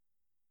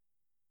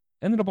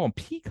 Ended up on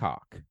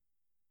Peacock,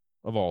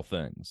 of all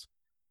things.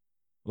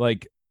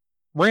 Like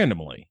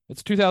randomly,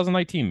 it's a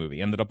 2019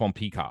 movie. Ended up on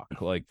Peacock,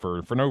 like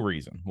for no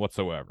reason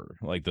whatsoever.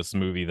 Like this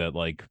movie that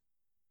like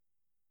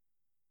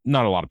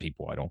not a lot of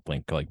people, I don't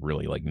think, like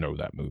really like know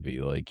that movie.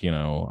 Like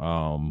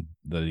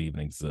that it even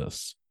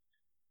exists.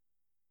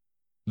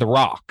 The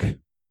Rock.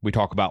 We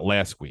talked about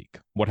last week.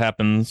 What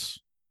happens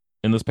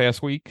in this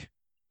past week?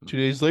 2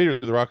 days later,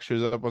 The Rock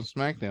shows up on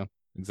SmackDown.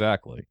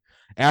 Exactly.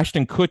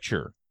 Ashton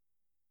Kutcher.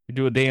 We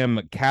do a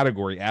damn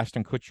category.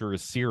 Ashton Kutcher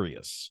is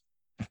serious.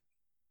 You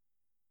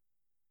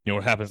know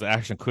what happens to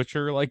Ashton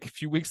Kutcher like a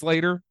few weeks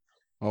later?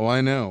 Oh,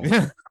 I know.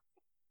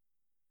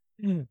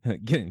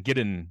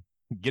 getting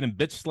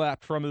bitch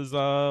slapped from his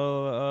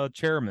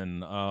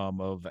chairman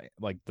of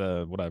like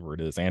the whatever it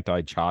is,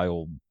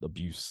 anti-child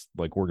abuse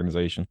like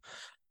organization.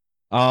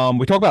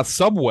 We talk about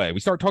Subway. We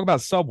start talking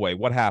about Subway.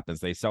 What happens?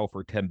 They sell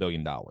for $10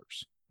 billion.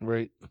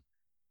 Right.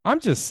 I'm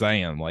just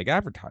saying, like,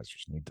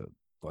 advertisers need to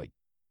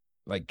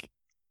like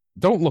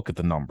don't look at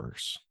the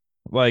numbers.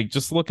 Like,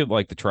 just look at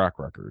like the track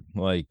record.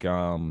 Like,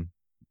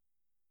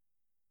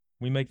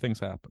 we make things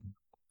happen.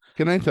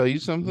 Can I tell you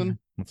something?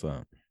 What's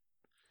that?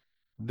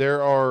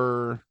 There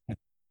are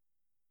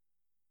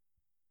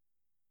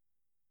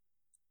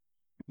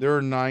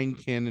 9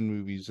 canon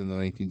movies in the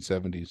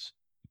 1970s.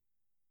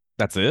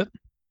 That's it?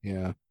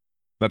 Yeah.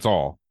 That's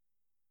all.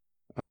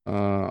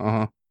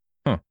 Uh-huh.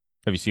 Huh.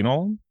 Have you seen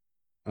all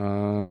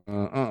of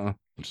them?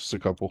 Just a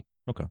couple.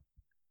 Okay.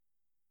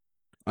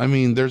 I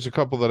mean, there's a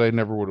couple that I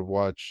never would have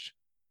watched.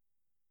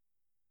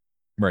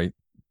 Right.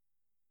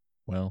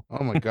 Well.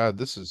 Oh my God,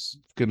 this is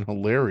getting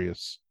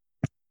hilarious.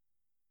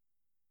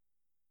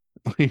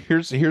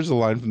 Here's a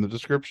line from the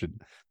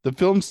description. The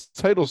film's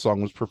title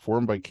song was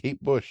performed by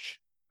Kate Bush.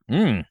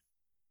 Hmm.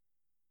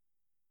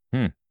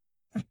 I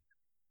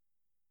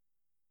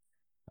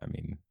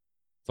mean,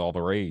 it's all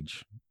the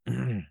rage.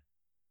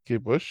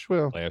 Kate Bush?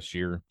 Well, Last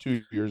year.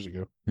 2 years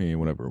ago. Yeah,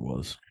 whatever it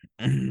was.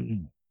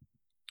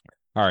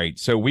 All right.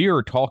 So we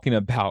are talking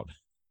about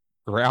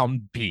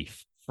ground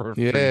beef for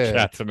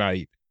chat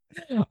tonight.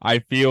 I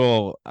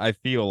feel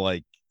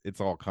like it's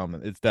all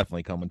coming. It's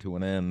definitely coming to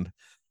an end.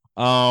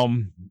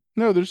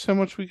 No, there's so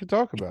much we could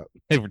talk about.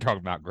 Hey, we're talking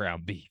about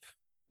ground beef.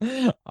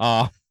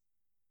 All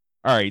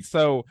right.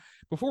 So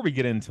before we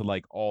get into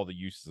like all the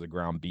uses of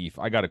ground beef,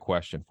 I got a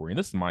question for you. And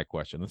this is my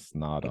question. This is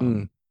not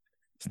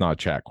it's not a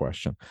chat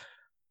question.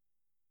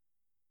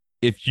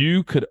 If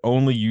you could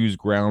only use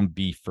ground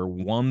beef for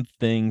one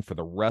thing for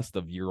the rest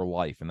of your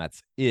life, and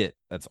that's it,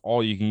 that's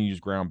all you can use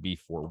ground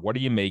beef for, what are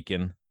you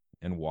making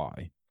and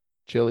why?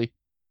 Chili.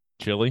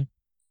 Chili?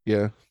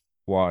 Yeah.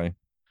 Why?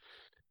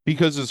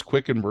 Because it's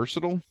quick and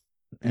versatile,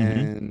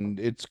 and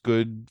it's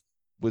good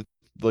with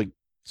like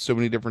so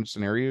many different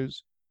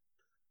scenarios.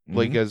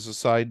 Like as a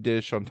side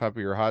dish on top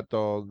of your hot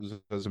dogs,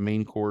 as a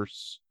main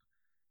course,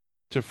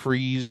 to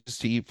freeze,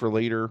 to eat for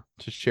later,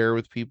 to share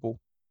with people.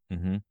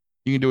 You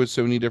can do it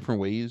so many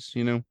different ways,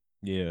 you know?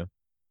 Yeah.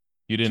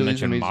 You didn't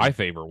mention my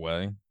favorite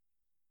way.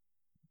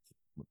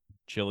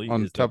 Chili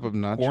on is top of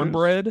nachos?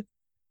 Cornbread.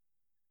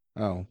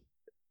 Oh.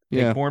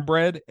 Yeah. Take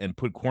cornbread and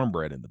put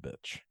cornbread in the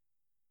bitch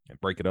and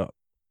break it up.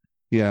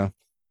 Yeah.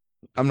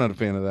 I'm not a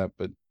fan of that,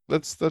 but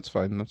that's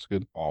fine. That's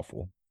good.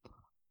 Awful.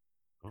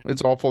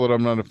 It's awful that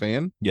I'm not a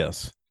fan.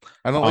 Yes.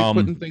 I don't like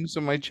putting things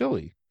in my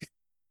chili.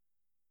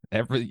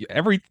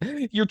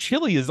 Your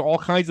chili is all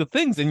kinds of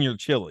things in your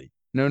chili.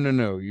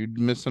 No. You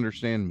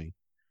misunderstand me.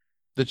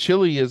 The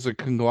chili is a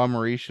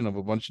conglomeration of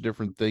a bunch of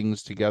different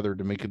things together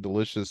to make a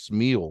delicious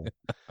meal.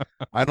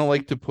 I don't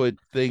like to put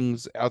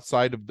things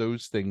outside of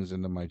those things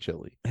into my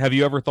chili. Have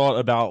you ever thought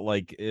about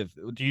like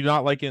do you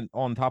not like it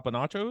on top of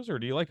nachos or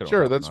do you like it on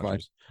Sure, top that's of nachos? fine.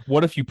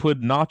 What if you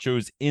put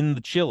nachos in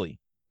the chili?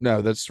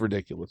 No, that's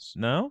ridiculous.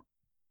 No?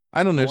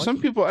 I don't know. Some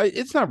people,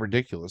 it's not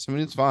ridiculous. I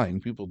mean, it's fine.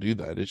 People do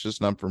that. It's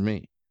just not for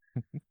me.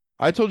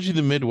 I told you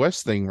the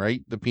Midwest thing,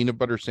 right? The peanut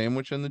butter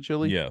sandwich in the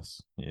chili?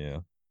 Yes. Yeah.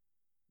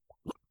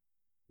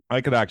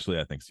 I could actually,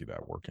 I think, see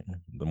that working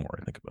the more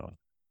I think about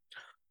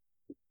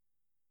it.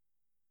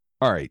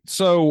 All right.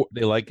 So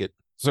they like it.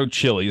 So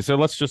chili. So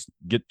let's just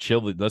get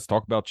chili. Let's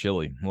talk about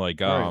chili.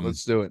 Like, all right,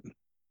 let's do it.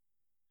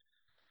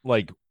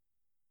 Like,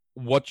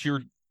 what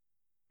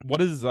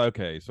is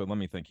okay? So let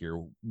me think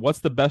here. What's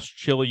the best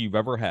chili you've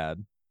ever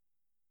had?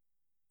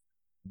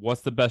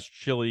 What's the best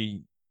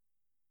chili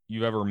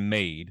you've ever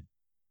made?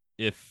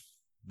 If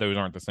those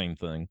aren't the same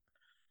thing.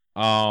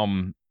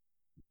 And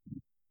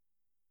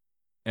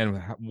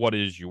what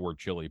is your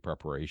chili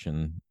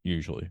preparation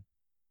usually?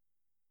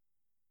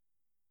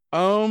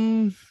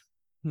 The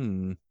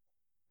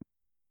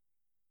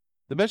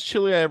best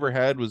chili I ever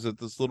had was at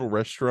this little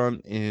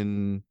restaurant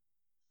in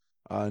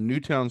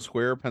Newtown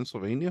Square,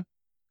 Pennsylvania.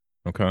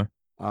 Okay.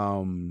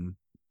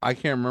 I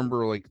can't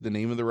remember like the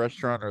name of the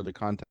restaurant or the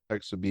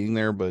context of being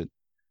there, but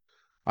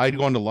I'd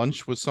gone to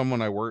lunch with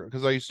someone I work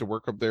because I used to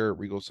work up there at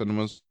Regal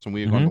Cinemas, and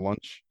we had gone Mm-hmm. to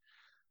lunch.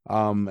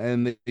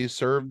 And they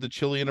served the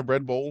chili in a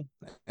bread bowl,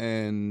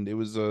 and it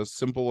was a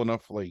simple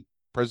enough like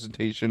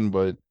presentation,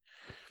 but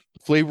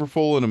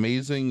flavorful and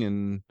amazing.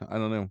 And I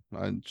don't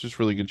know, just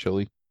really good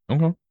chili.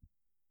 Okay.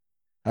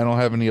 I don't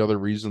have any other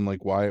reason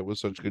like why it was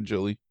such good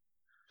chili.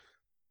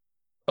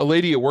 A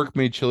lady at work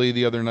made chili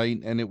the other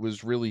night, and it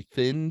was really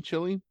thin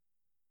chili,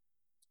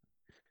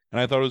 and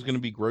I thought it was going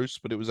to be gross,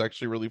 but it was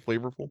actually really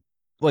flavorful.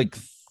 Like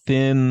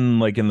thin,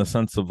 like in the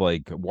sense of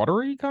like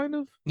watery kind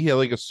of. Yeah,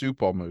 like a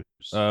soup almost.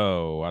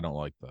 Oh, I don't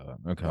like that.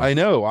 Okay. I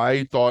know.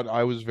 I thought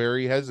I was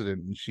very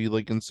hesitant, and she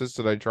like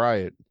insisted I try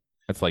it,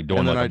 It's like doing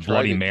and then like a I tried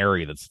Bloody it.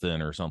 Mary that's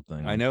thin or I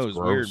something. know It's it was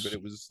weird, but gross.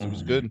 it was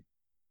Mhm. good.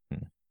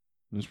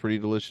 It was pretty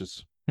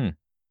delicious. Hmm.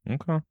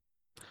 Okay.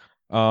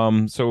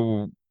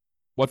 So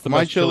what's the My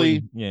best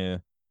chili? chili, Yeah.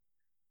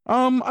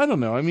 I don't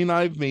know. I mean,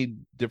 I've made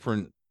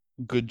different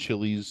good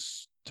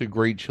chilies to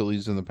great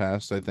chilies in the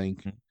past, I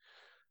think.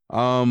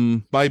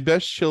 My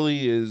best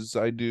chili is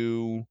I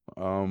do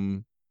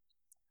some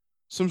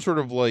sort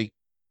of like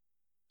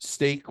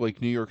steak,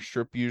 like New York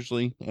strip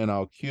usually, and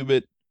I'll cube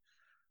it,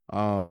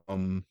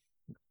 um,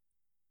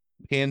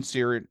 pan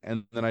sear it,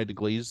 and then I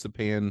deglaze the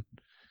pan,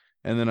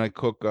 and then I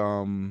cook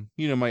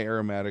my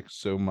aromatics,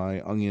 so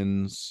my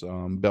onions,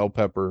 bell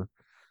pepper,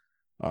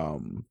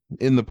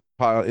 in the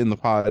pot,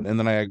 and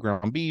then I add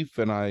ground beef,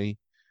 and I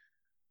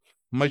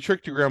my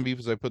trick to ground beef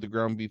is I put the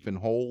ground beef in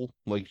whole,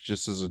 like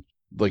just as a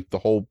like the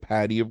whole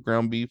patty of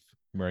ground beef.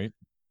 Right.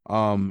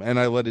 And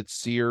I let it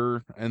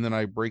sear, and then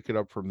I break it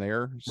up from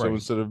there. So Right.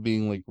 instead of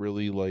being like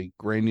really like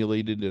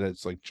granulated,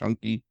 it's like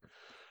chunky.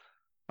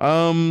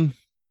 Um,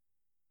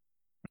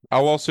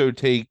 I'll also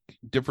take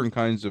different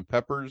kinds of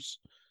peppers.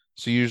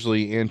 So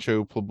usually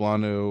ancho,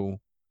 poblano,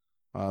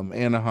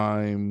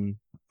 Anaheim,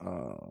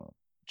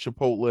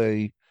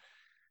 chipotle,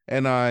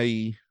 and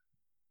I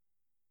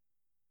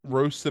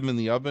roast them in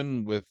the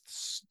oven with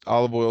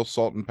olive oil,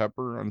 salt, and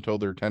pepper until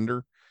they're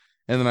tender.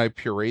 And then I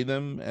puree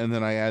them, and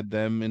then I add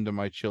them into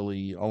my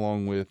chili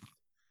along with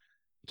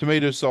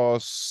tomato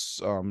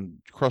sauce,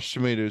 crushed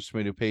tomatoes,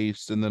 tomato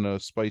paste, and then a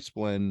spice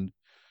blend,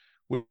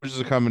 which is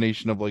a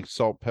combination of like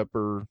salt,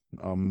 pepper,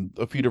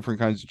 a few different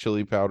kinds of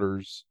chili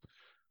powders,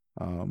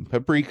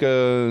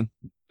 paprika,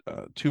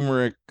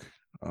 turmeric,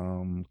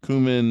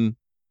 cumin,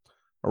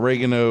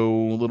 oregano,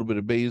 a little bit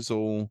of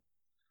basil,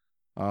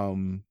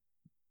 um,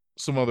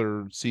 some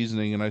other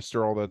seasoning, and I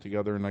stir all that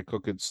together and I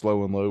cook it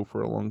slow and low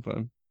for a long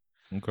time.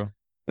 Okay.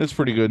 It's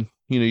pretty good.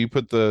 You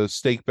put the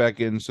steak back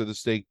in, so the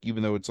steak,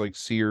 even though it's like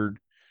seared,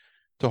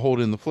 to hold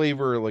in the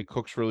flavor, it like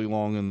cooks really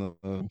long in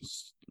the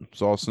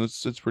sauce, and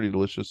it's pretty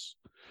delicious.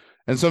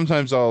 And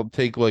sometimes I'll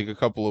take like a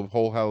couple of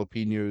whole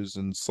jalapenos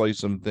and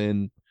slice them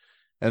thin,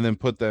 and then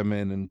put them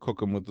in and cook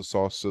them with the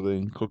sauce so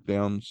they cook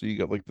down. So you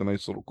get like the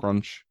nice little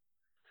crunch.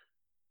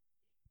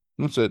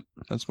 That's it.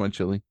 That's my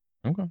chili.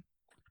 Okay.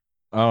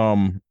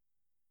 Um,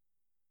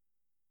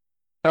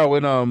 Oh,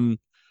 and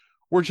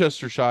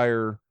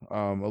Worcestershire,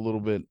 a little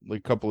bit, like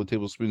a couple of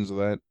tablespoons of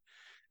that,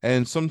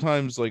 and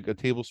sometimes like a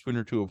tablespoon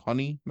or two of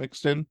honey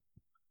mixed in.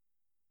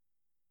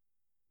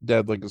 To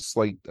add like a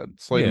slight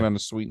yeah, amount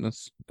of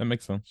sweetness. that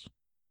makes sense.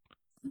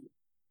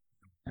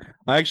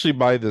 I actually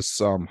buy this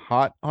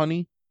hot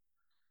honey.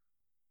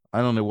 I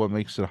don't know what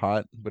makes it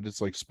hot, but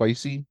it's like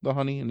spicy, the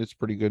honey, and it's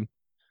pretty good.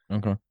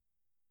 Okay.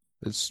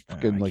 It's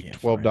fucking I like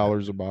can't twelve find it.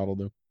 dollars a bottle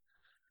though,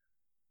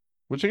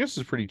 which I guess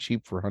is pretty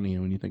cheap for honey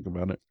when you think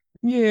about it.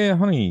 Yeah,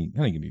 honey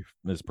can be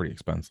is pretty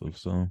expensive,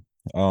 so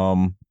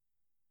um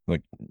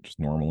like just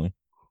normally.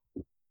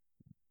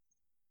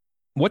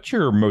 What's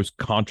your most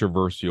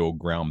controversial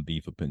ground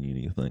beef opinion,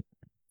 you think?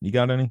 You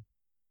got any?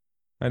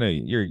 I know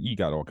you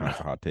got all kinds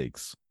of hot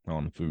takes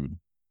on food.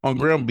 On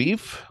ground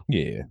beef,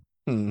 Yeah.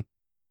 hmm.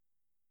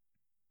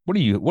 What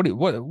do you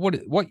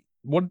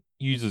what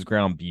uses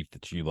ground beef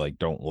that you like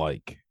don't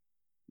like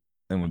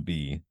and would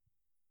be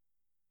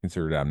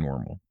considered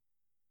abnormal?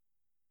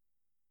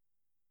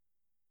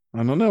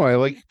 I don't know. I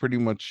like pretty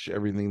much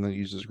everything that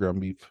uses ground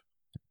beef.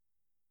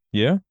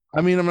 Yeah?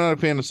 I mean, I'm not a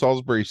fan of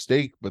Salisbury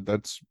steak, but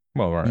that's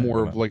Well, right, more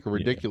we're of not. like a Yeah.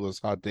 ridiculous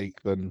hot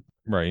take than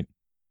Right.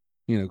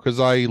 because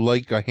I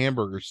like a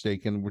hamburger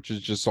steak, and which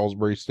is just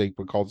Salisbury steak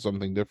but called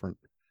something different,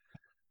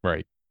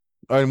 Right.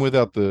 and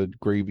without the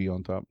gravy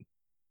on top.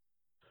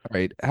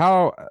 Right.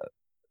 How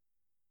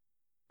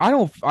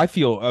I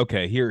feel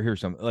okay, here's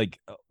something. Like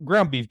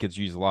ground beef gets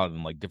used a lot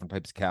in like different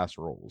types of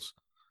casseroles.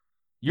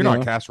 You're not a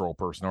Yeah, casserole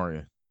person, are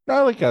you?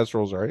 I like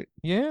casseroles. All right,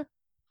 Yeah?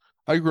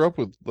 I grew up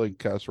with like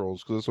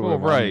casseroles because that's what my Well,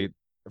 mom made. right.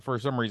 For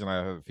some reason I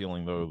have a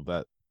feeling though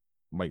that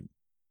might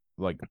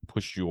like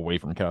push you away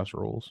from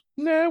casseroles.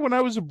 Nah, when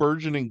I was a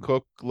burgeoning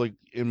cook, like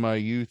in my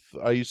youth,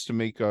 I used to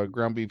make a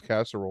ground beef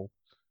casserole.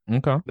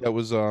 Okay. That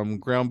was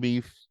ground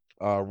beef,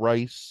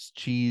 rice,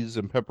 cheese,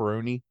 and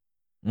pepperoni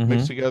mixed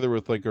Mm-hmm. together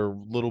with like a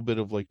little bit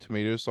of like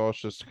tomato sauce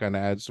just to kind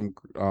of add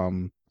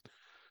some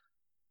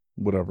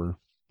whatever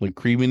like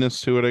creaminess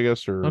to it, I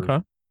guess. Or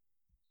Okay.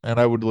 and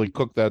I would like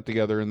cook that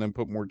together and then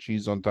put more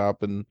cheese on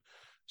top and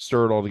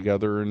stir it all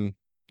together, and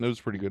it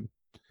was pretty good.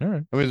 All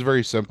right. I mean, it's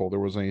very simple. There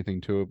wasn't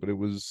anything to it, but it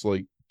was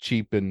like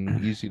cheap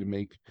and easy to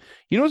make.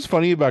 You know what's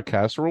funny about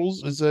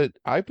casseroles is that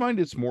I find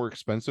it's more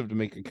expensive to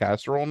make a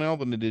casserole now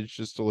than it is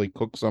just to like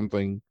cook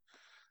something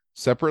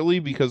separately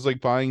because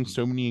like buying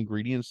so many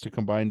ingredients to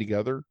combine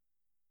together.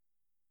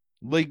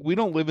 Like we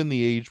don't live in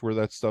the age where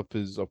that stuff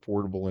is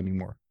affordable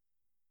anymore.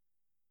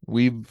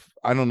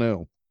 I don't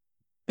know.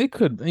 It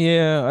could,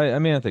 yeah. I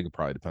mean, I think it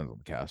probably depends on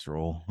the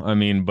casserole. I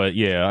mean, but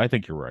yeah, I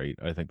think you're right.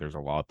 I think there's a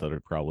lot that are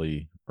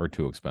probably are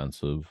too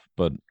expensive.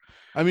 But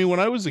I mean, when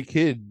I was a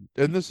kid,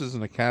 and this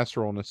isn't a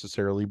casserole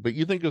necessarily, but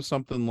you think of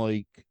something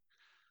like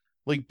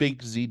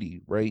baked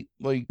ziti, right?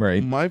 Like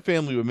right, my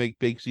family would make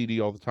baked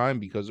ziti all the time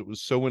because it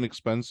was so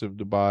inexpensive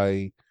to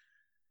buy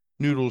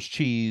noodles,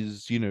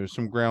 cheese,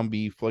 some ground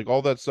beef, like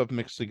all that stuff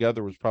mixed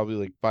together was probably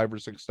like $5 or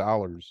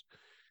 $6.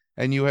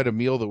 And you had a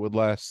meal that would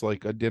last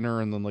like a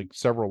dinner and then like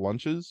several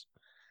lunches.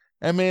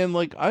 And man,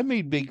 like I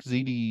made baked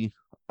ziti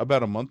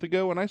about a month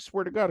ago, and I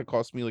swear to God, it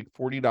cost me like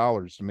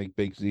 $40 to make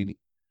baked ziti.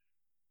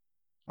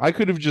 I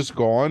could have just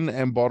gone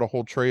and bought a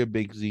whole tray of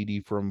baked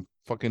ziti from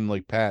fucking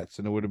like Pat's,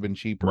 and it would have been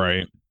cheaper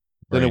right,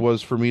 than it right.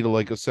 was for me to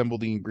like assemble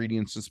the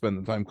ingredients and spend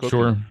the time cooking.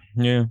 Sure.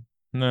 Yeah.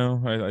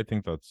 No, I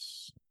think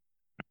that's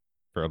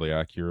fairly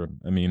accurate.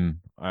 I mean,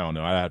 I don't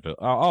know. I have to.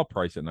 I'll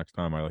price it next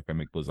time I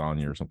make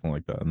lasagna or something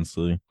like that and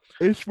see.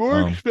 It's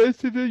more Um,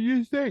 expensive than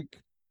you think.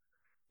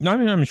 no, I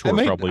mean, I'm I sure it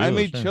made probably I is.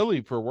 made Yeah.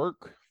 chili for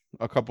work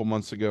a couple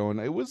months ago, and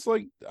it was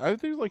like I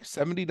think it was like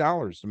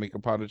 $70 to make a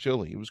pot of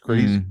chili. It was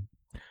crazy. Mm,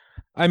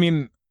 I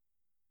mean,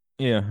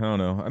 yeah. I don't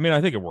know. I mean,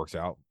 I think it works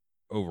out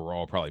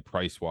overall, probably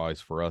price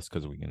wise for us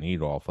because we can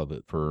eat off of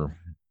it for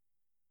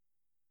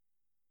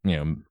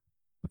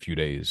a few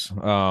days.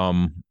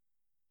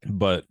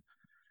 But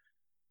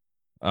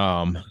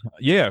um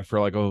yeah, for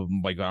like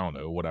I don't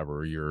know,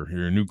 whatever your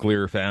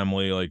nuclear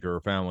family, like or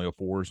a family of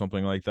four or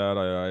something like that.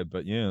 I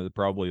but yeah, it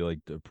probably like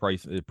the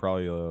price it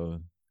probably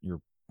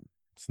you're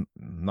it's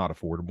not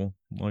affordable,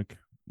 like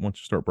once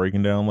you start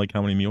breaking down like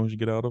how many meals you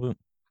get out of it.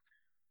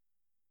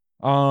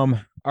 All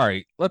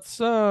right, let's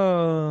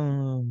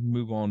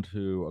move on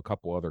to a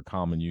couple other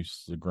common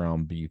uses of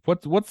ground beef.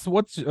 What's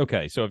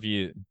okay, so if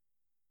you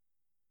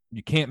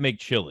can't make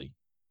chili,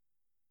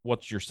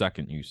 what's your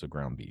second use of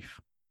ground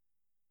beef?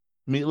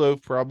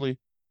 Meatloaf, probably.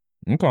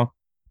 Okay.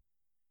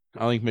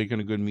 I like making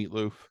a good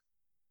meatloaf.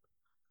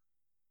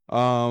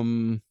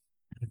 Um,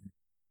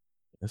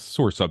 It's a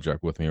sore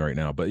subject with me right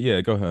now, but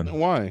yeah, go ahead.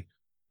 why?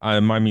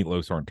 My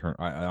meatloafs aren't turn.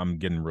 I'm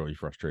getting really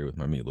frustrated with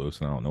my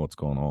meatloafs, and I don't know what's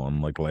going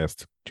on. Like the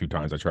last two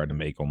times I tried to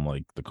make them,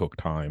 like the cook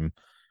time,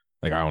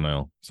 like I don't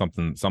know,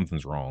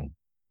 something's wrong.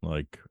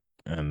 Like,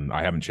 and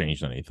I haven't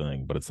changed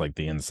anything, but it's like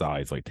the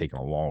inside's like taking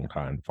a long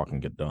time to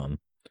fucking get done,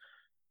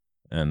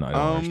 and I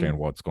don't Um, understand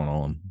what's going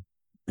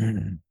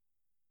on.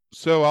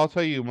 so I'll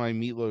tell you my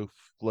meatloaf,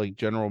 like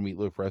general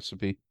meatloaf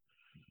recipe.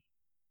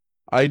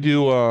 I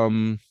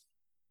do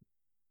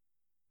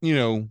you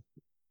know,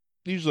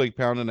 usually like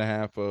pound and a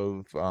half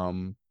of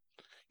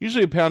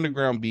usually a pound of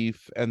ground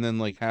beef and then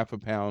like half a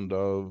pound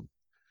of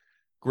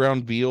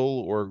ground veal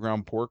or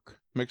ground pork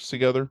mixed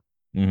together.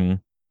 hmm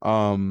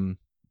Um,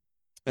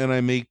 and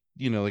I make,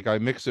 like I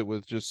mix it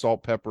with just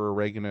salt, pepper,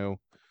 oregano.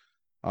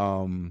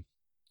 Um,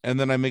 and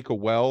then I make a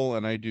well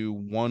and I do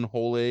one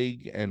whole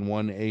egg and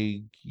one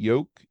egg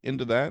yolk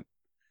into that.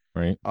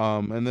 Right.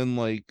 And then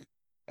like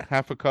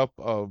half a cup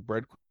of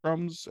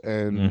breadcrumbs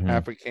and hmm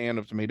half a can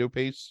of tomato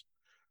paste.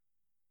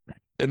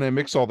 And I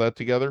mix all that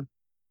together.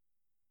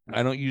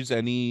 I don't use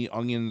any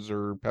onions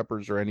or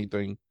peppers or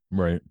anything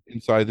Right.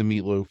 inside the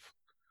meatloaf.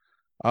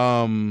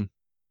 Um,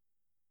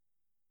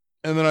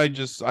 and then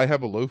I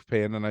have a loaf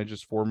pan and I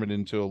just form it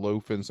into a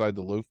loaf inside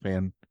the loaf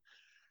pan.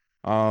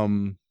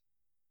 Um,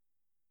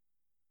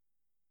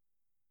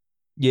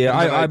 Yeah,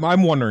 and then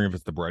I'm wondering if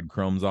it's the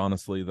breadcrumbs,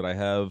 honestly, that I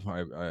have.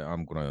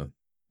 I'm gonna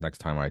next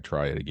time I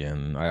try it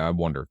again. I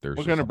wonder if there's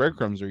what just kind of something.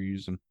 breadcrumbs are you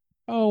using?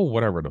 Oh,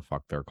 whatever the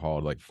fuck they're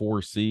called, like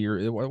 4C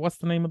or what's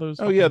the name of those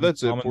Oh yeah, fucking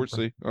that's it. almond?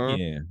 4C.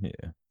 Yeah,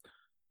 yeah.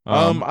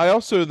 Um, I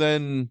also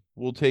then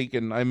will take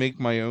and I make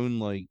my own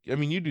like I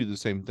mean you do the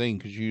same thing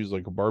because you use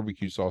like a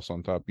barbecue sauce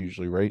on top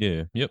usually, right?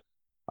 yeah, yep,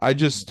 I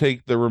just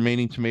take the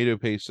remaining tomato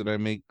paste and I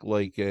make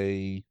like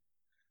a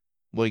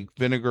like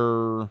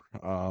vinegar,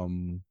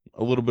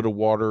 a little bit of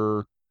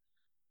water,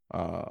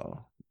 uh,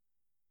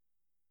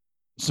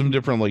 some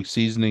different like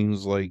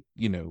seasonings like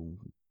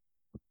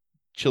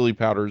chili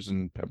powders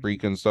and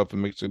paprika and stuff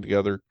and mix it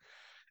together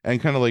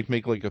and kind of like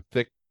make like a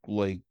thick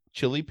like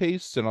chili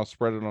paste and I'll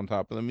spread it on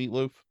top of the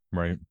meatloaf.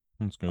 right.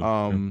 That's good. Yeah,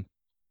 Um,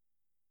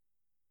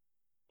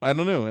 I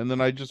don't know, and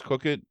then I just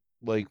cook it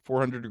like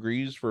 400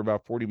 degrees for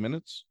about 40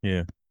 minutes. yeah,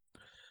 yeah.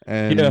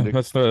 And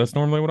That's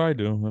normally what I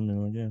do. I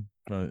mean, like,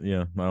 yeah,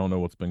 yeah. I don't know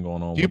what's been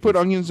going on do you with put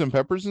this. onions and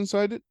peppers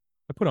inside it?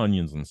 I put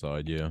onions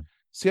inside. Yeah.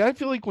 See, I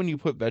feel like when you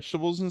put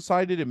vegetables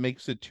inside it, it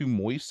makes it too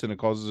moist and it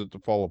causes it to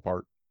fall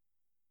apart.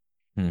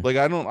 Hmm. Like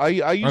I don't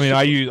I I used mean,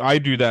 to cook I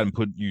do that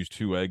and use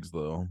two eggs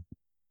though.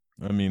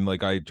 I mean,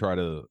 like I try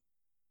to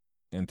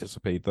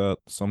anticipate that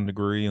to some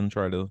degree and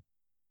try to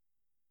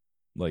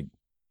like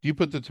do you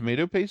put the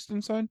tomato paste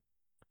inside?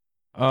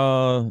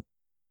 Uh,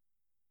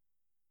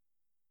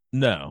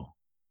 no,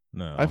 I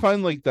no.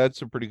 find like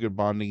that's a pretty good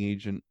bonding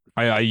agent.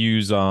 I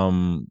use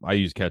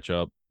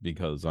ketchup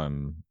because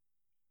I'm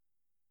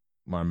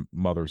my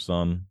mother's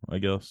son, I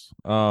guess.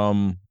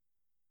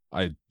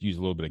 I use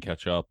a little bit of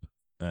ketchup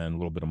and a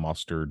little bit of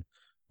mustard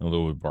and a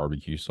little bit of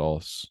barbecue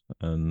sauce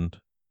and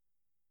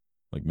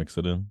like mix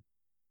it in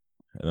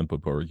and then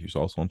put barbecue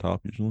sauce on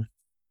top usually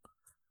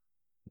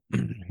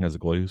as a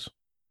glaze.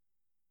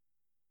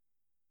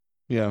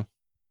 Yeah.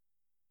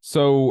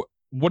 So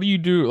what do you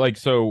do? Like,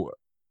 so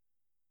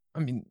I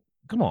mean,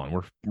 come on,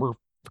 we're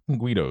fucking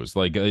Guidos.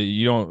 Like,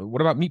 you don't.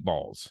 What about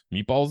meatballs?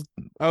 Meatballs,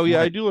 Oh yeah,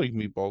 my I do like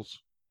meatballs.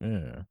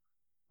 yeah.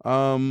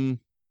 Um,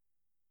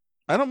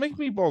 I don't make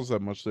meatballs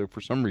that much though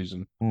for some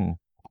reason. Mm,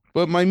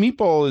 But my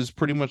meatball is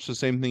pretty much the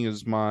same thing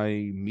as my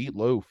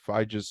meatloaf.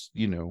 I just,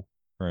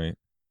 right.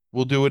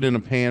 we'll do it in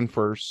a pan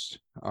first.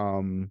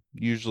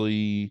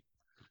 Usually,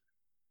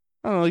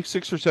 I don't know, like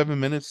 6 or 7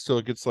 minutes till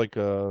it gets like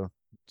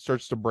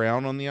starts to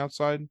brown on the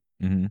outside.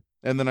 Mm-hmm.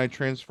 And then I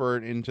transfer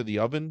it into the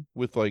oven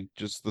with like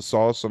just the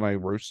sauce and I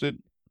roast it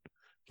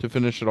to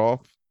finish it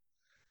off.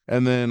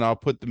 And then I'll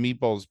put the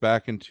meatballs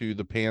back into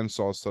the pan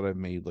sauce that I've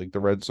made, like the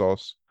red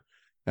sauce.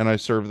 And I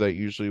serve that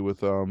usually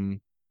with over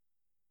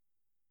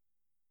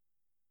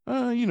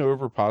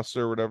pasta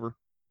or whatever.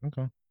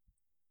 Okay.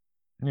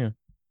 Yeah.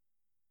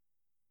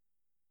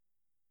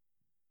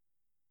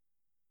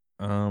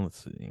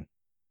 Let's see.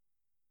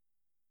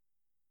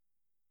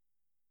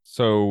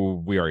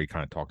 So we already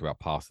kind of talked about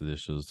pasta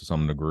dishes to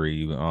some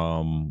degree.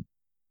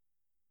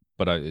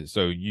 But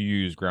so you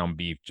use ground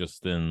beef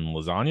just in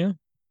lasagna,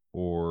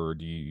 or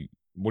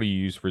what do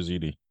you use for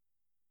ziti?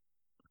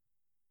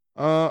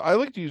 I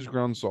like to use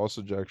ground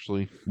sausage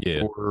actually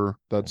Yeah. for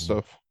that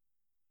stuff.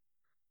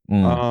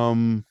 Mm,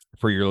 Um,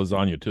 for your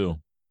lasagna too.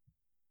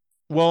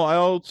 well,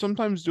 I'll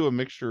sometimes do a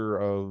mixture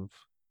of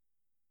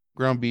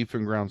ground beef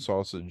and ground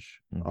sausage.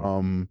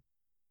 Hmm.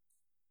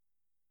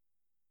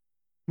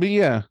 But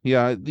yeah,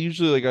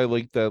 usually like I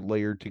like that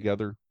layered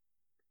together.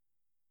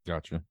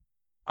 Gotcha.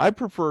 I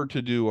prefer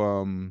to do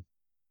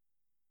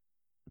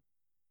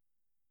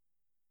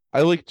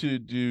I like to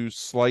do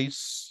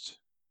sliced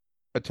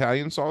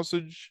Italian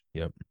sausage,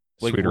 Yep.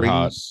 like Sweet or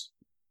hot? rings,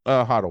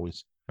 hot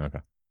always. Okay.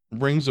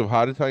 Rings of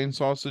hot Italian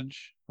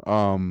sausage.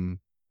 Ziti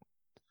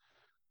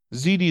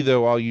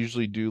though, I'll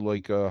usually do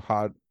like a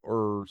hot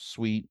or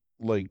sweet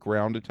like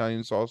ground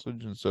Italian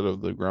sausage instead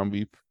of the ground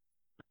beef.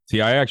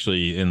 See, I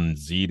actually in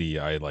ziti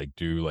I like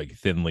do like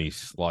thinly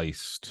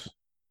sliced,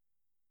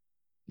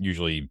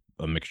 usually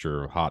a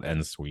mixture of hot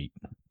and sweet.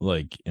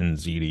 Like in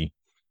ziti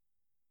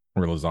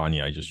or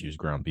lasagna, I just use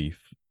ground beef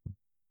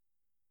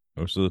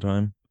most of the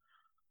time.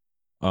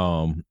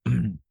 Um,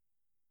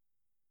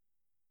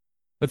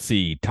 let's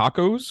see,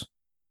 tacos.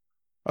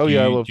 Oh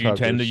yeah, I love Do you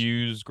tend to tacos.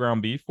 use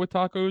ground beef with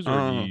tacos,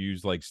 or do you Uh,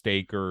 use like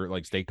steak or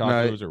like steak no,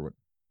 tacos or what?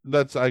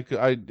 that's I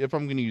if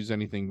I'm gonna use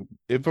anything,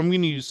 if I'm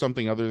gonna use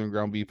something other than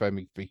ground beef, I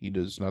make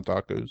fajitas, not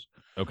tacos.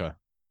 Okay,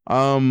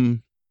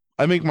 Um,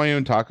 I make my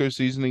own taco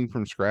seasoning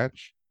from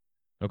scratch.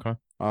 okay.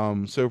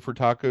 So for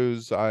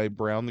tacos, I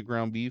brown the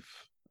ground beef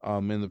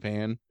in the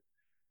pan,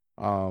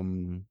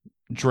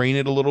 drain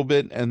it a little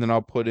bit, and then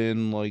I'll put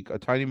in like a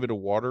tiny bit of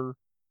water.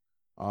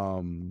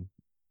 Um,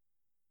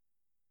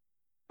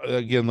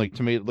 again, like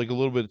tomato, like a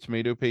little bit of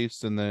tomato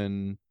paste, and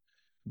then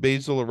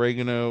basil,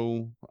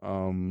 oregano,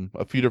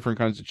 a few different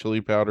kinds of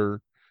chili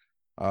powder,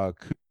 uh,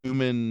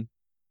 cumin,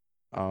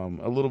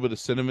 a little bit of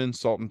cinnamon,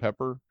 salt, and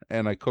pepper,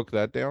 and I cook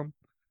that down.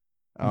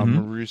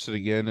 Mm-hmm. Reduce it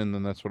again, and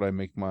then that's what I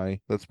make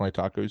that's my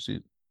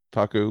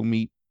taco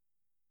meat.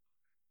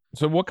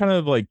 So what kind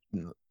of like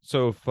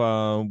so if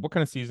what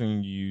kind of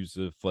seasoning do you use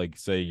if like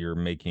say you're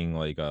making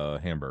like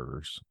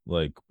hamburgers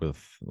like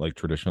with like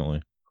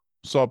traditionally?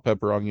 Salt,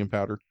 pepper, onion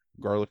powder,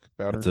 garlic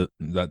That's powder.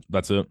 it.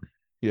 That's it.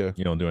 Yeah.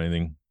 You don't do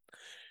anything.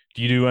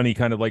 Do you do any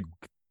kind of like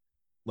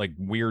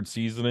weird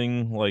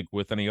seasoning like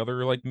with any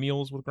other like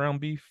meals with ground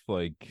beef?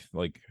 Like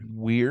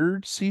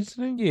Weird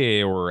seasoning?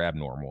 yeah, or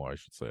abnormal, I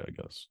should say, I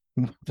guess.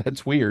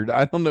 That's weird.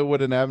 I don't know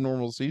what an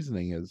abnormal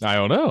seasoning is. I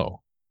don't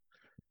know.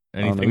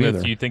 I don't know Anything that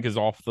either. you think is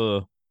off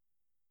the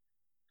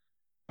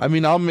I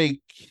mean, I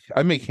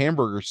make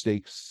hamburger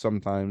steaks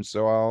sometimes,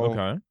 so I'll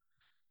okay.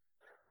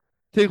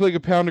 take like a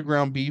pound of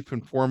ground beef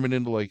and form it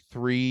into like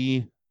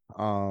three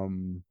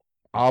um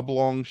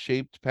oblong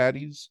shaped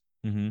patties.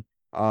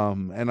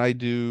 Mm-hmm. And I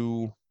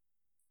do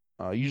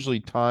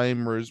usually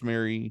thyme,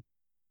 rosemary,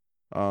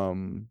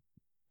 um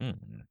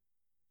Mm-hmm.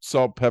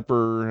 salt,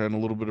 pepper, and a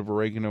little bit of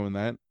oregano in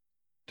that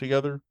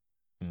together.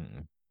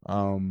 Mm-hmm.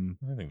 Um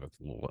I think that's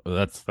a little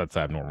that's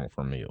abnormal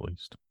for me at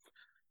least.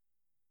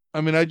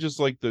 I mean, I just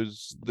like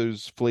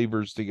those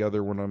flavors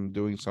together when I'm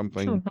doing Sure.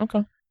 something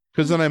Okay.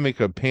 because then I make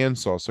a pan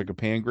sauce, like a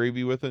pan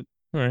gravy with it.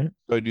 All right.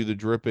 So I do the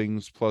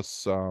drippings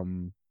plus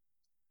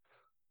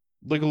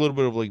like a little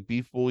bit of like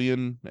beef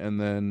bouillon and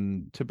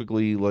then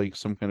typically like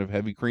some kind of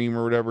heavy cream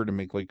or whatever to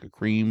make like a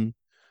cream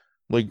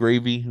like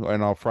gravy,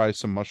 and I'll fry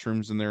some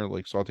mushrooms in there,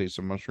 like saute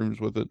some mushrooms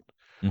with it.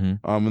 Mm-hmm.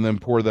 And then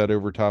pour that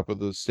over top of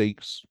the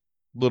steaks.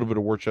 little bit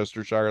of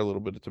Worcestershire, a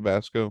little bit of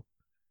Tabasco.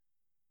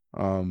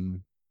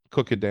 Um,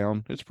 Cook it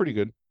down. It's pretty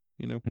good.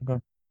 Okay.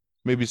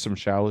 Maybe some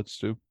shallots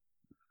too,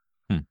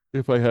 Hmm.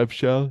 if I have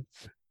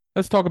shallots.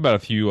 Let's talk about a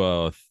few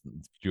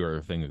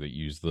other things that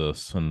use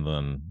this, and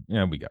then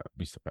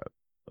we still got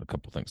a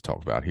couple things to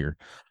talk about here.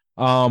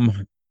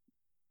 Um,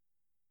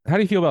 how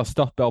do you feel about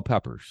stuffed bell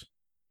peppers?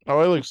 Oh,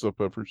 I like stuffed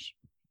peppers.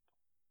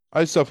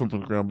 I stuff them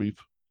with ground beef.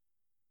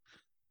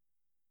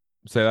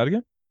 Say that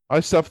again. I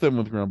stuff them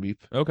with ground beef.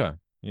 Okay.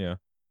 Yeah.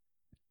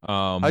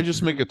 I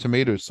just make a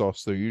tomato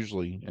sauce though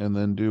usually, and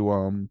then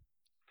do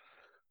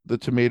the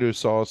tomato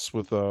sauce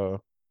with the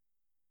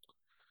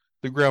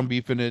ground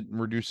beef in it and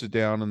reduce it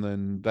down, and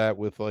then that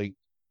with like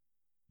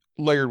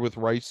layered with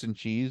rice and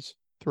cheese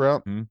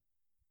throughout. Hmm.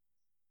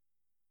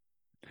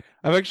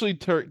 I've actually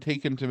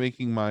taken to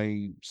making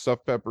my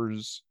stuffed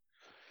peppers.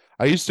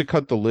 I used to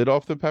cut the lid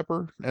off the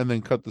pepper and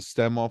then cut the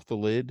stem off the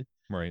lid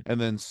Right.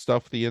 and then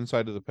stuff the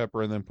inside of the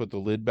pepper and then put the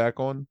lid back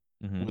on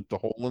Hmm. with the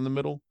hole in the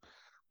middle.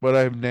 But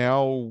I've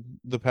now,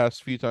 the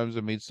past few times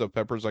I've made stuffed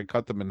peppers, I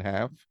cut them in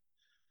half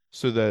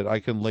so that I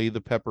can lay the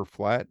pepper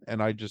flat,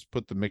 and I just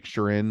put the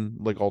mixture in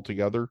like all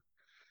together.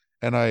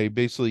 And I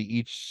basically,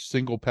 each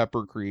single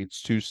pepper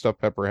creates two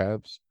stuffed pepper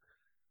halves,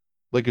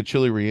 like a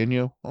chili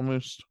relleno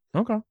almost.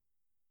 Okay.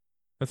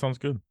 That sounds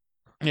good.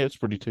 Yeah, it's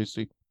pretty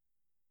tasty.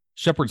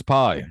 Shepherd's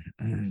pie.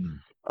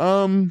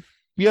 Um,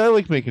 yeah, I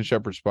like making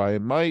shepherd's pie.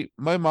 My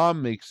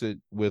mom makes it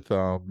with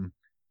a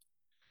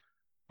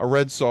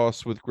red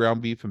sauce with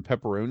ground beef and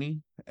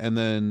pepperoni, and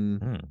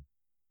then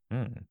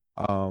Mm,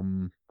 mm,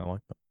 um I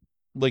like that.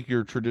 like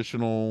your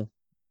traditional,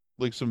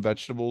 like some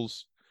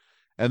vegetables,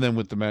 and then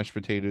with the mashed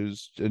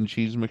potatoes and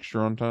cheese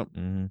mixture on top.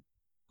 Hmm.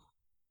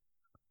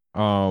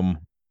 Um,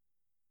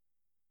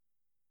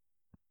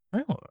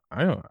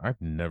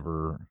 I've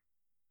never.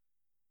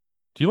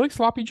 Do you like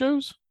sloppy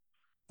joes?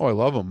 Oh, I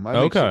love them. I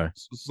make Okay.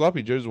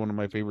 sloppy joes is one of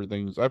my favorite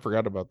things. I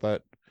forgot about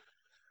that.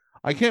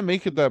 I can't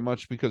make it that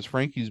much because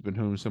Frankie's been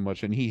home so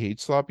much and he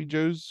hates sloppy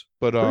joes.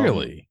 But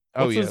Really?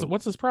 oh yeah,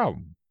 What's his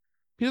problem?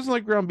 he doesn't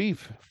like ground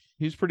beef.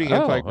 He's pretty Oh,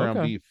 anti ground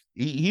okay. beef.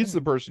 He's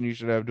the person you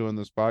should have doing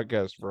this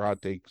podcast for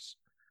hot takes.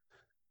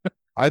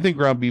 I think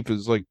ground beef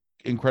is like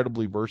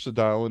incredibly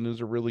versatile and is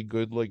a really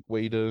good like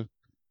way to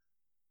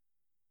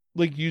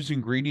like use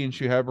ingredients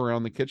you have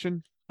around the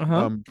kitchen.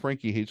 Uh-huh.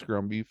 Frankie hates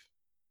ground beef.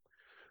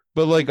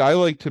 But like I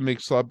like to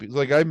make sloppy,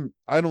 like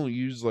I don't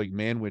use like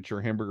Manwich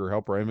or Hamburger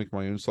Helper. I make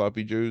my own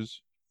sloppy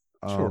joes.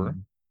 Sure.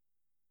 Um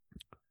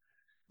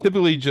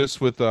Typically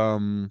just with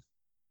I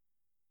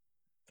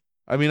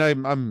mean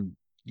I'm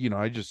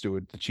I just do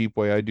it the cheap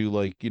way. I do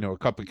like, a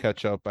cup of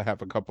ketchup, a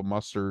half a cup of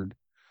mustard,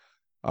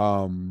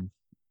 um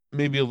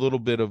maybe a little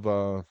bit of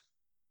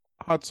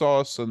hot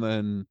sauce, and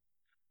then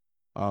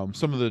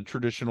some of the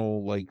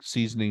traditional like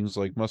seasonings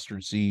like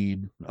mustard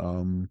seed,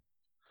 a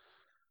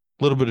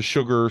little bit of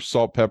sugar,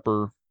 salt,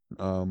 pepper,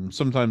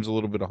 sometimes a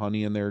little bit of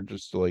honey in there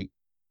just to like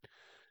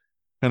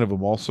kind of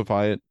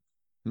emulsify it.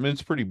 I mean,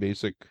 it's pretty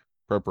basic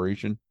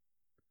preparation.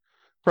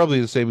 Probably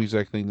the same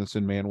exact thing that's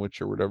in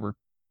Manwich or whatever.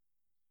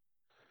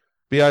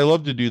 But yeah, I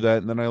love to do that,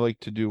 and then I like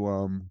to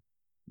do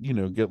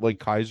get like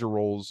Kaiser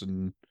rolls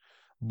and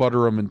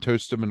butter them and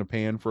toast them in a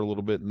pan for a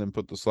little bit, and then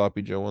put the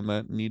sloppy joe on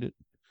that and eat it.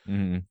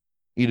 Hmm.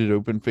 Eat it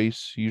open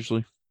face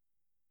usually.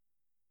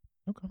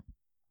 Okay.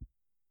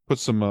 Put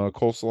some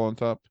coleslaw on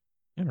top.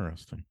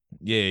 Interesting.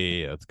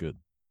 Yeah. That's good.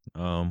 It's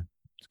a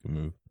good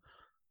move.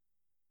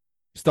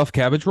 Stuffed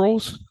cabbage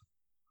rolls?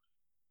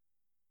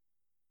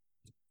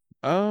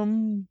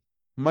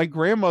 My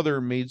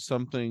grandmother made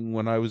something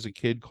when I was a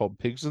kid called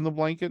pigs in the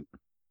blanket.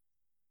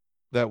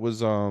 That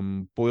was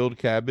boiled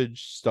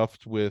cabbage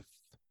stuffed with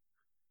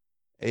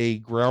a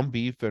ground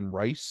beef and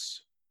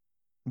rice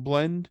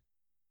blend,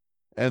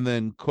 and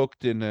then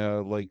cooked in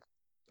a like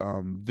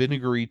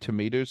vinegary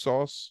tomato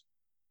sauce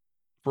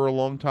for a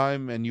long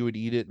time, and you would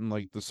eat it and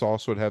like the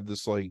sauce would have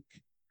this like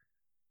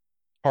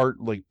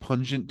tart, like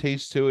pungent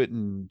taste to it,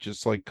 and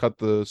just like cut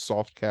the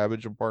soft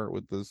cabbage apart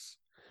with this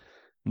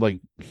like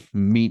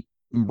meat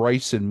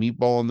rice and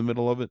meatball in the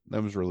middle of it.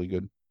 That was really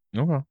good.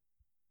 Okay.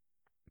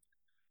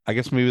 I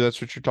guess maybe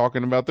that's what you're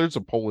talking about. There's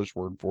a Polish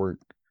word for it,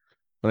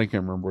 but I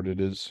can't remember what it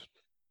is.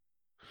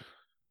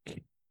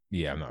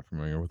 Yeah, I'm not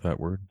familiar with that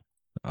word.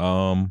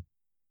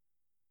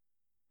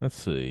 Let's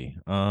see.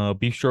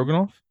 Beef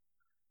stroganoff?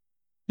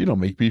 You don't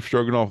make beef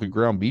stroganoff with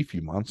ground beef,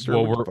 you monster.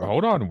 Well, What the we're fuck?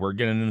 hold on. We're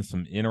getting into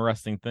some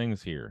interesting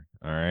things here.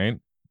 All right.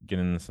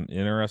 Getting into some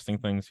interesting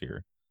things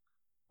here.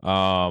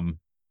 Um,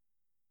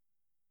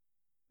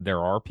 there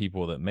are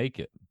people that make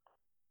it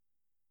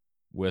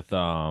with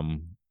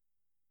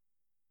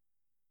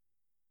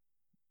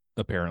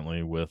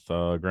apparently with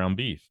No,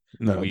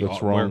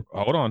 that's we're wrong.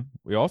 hold on.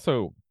 We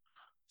also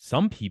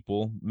some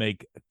people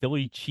make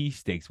Philly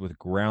cheesesteaks with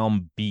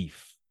ground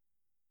beef.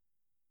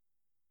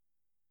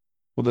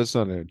 Well, that's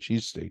not a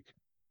cheesesteak.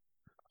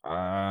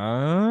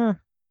 Uh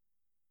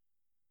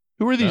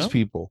Who are these no.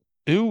 people?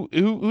 Who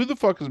the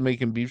fuck is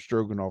making beef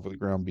stroganoff with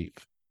ground beef?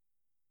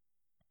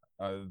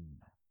 Uh,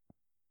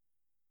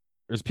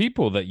 there's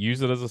people that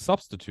use it as a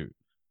substitute.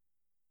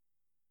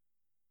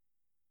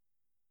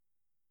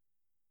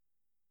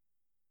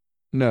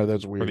 No,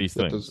 that's for weird. these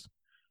That does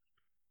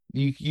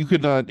things? you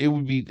could not. It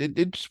would be.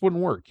 It just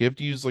wouldn't work. You have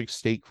to use like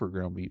steak for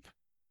ground beef.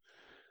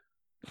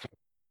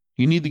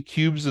 You need the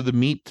cubes of the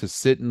meat to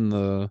sit in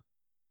the,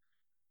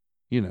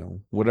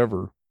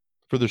 whatever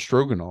for the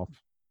stroganoff.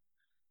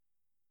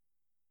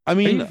 I How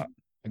do mean, you?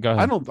 Go I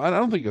ahead. don't. I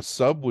don't think a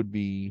sub would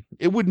be.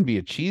 It wouldn't be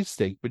a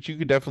cheesesteak, but you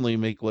could definitely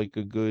make like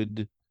a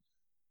good.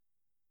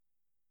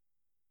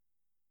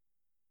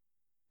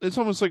 It's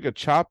almost like a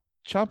chop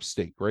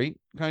steak, right?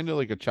 Kind of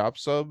like a chop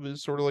sub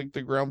is sort of like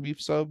the ground beef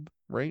sub,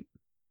 right?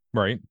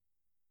 Right,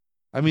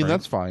 I mean, right,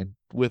 that's fine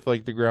with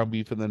like the ground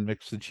beef and then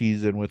mix the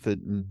cheese in with it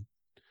and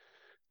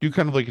do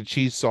kind of like a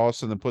cheese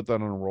sauce and then put that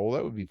on a roll.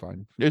 That would be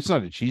fine. It's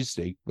not a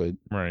cheesesteak, but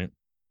right.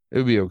 it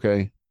would be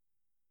okay.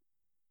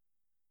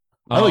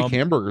 I like Um,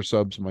 hamburger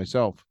subs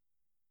myself.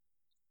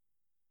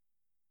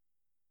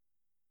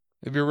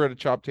 Have you ever had a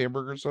chopped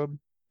hamburger sub?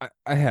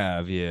 I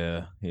have,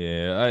 yeah,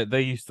 yeah.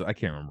 They used to. I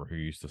can't remember who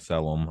used to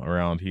sell them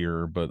around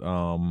here, but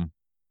so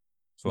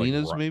like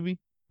Nina's maybe?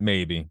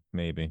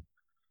 maybe.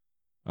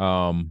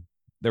 Um,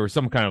 there was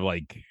some kind of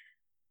like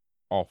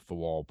off the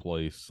wall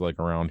place like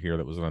around here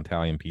that was an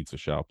Italian pizza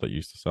shop that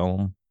used to sell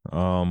them.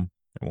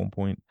 At one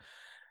point.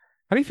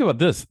 How do you feel about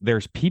this?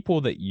 There's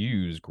people that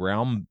use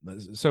ground.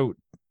 So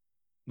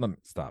let me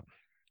stop.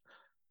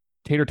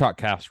 Tater tot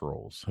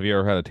casseroles. Have you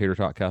ever had a tater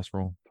tot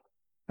casserole?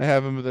 I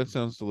haven't, but that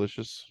sounds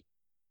delicious.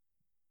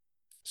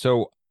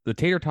 So the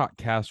tater tot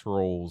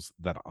casseroles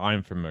that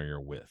I'm familiar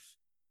with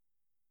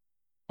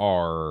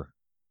are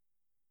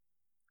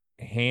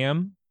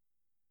ham,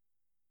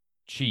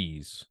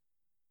 cheese,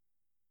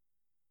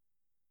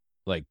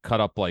 like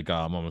cut up like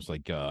almost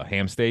like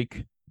ham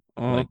steak,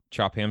 Uh, like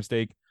chopped ham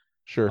steak,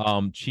 sure.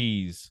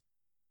 cheese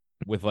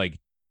with like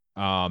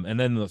and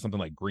then something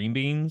like green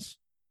beans,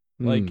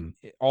 like Hmm.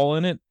 all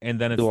in it, and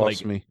then You it's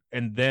lost like me.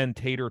 and then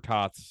tater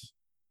tots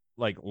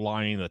like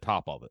lining the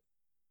top of it.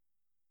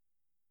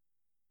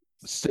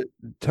 S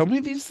Tell me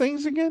these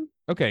things again.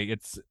 Okay,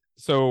 it's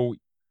so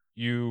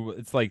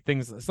it's like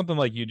things something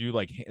like you do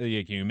like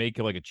you make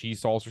like a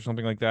cheese sauce or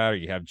something like that, or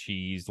you have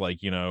cheese like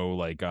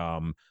like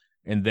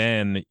and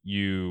then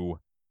you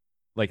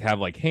like have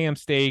like ham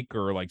steak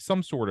or like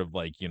some sort of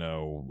like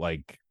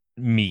like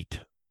meat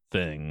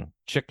thing,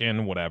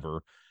 chicken,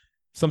 whatever,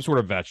 some sort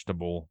of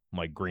vegetable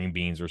like green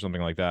beans or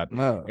something like that.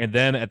 No. And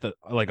then at the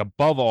like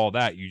above all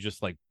that, you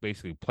just like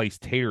basically place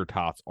tater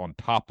tots on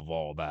top of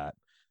all that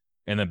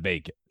and then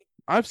bake it.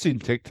 I've seen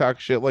TikTok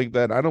shit like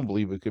that. I don't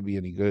believe it could be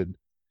any good.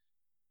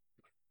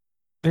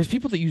 There's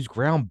people that use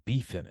ground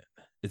beef in it.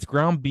 It's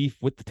ground beef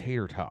with the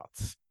tater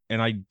tots.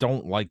 And I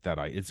don't like that.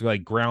 It's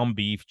like ground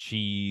beef,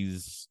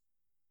 cheese,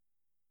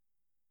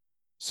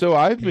 So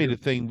I've made tater. a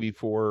thing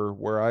before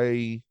where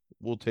I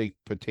will take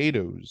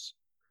potatoes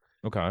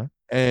Okay.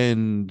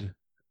 and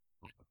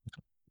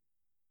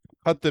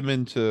cut them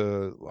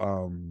into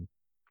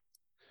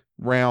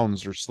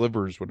rounds or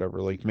slivers,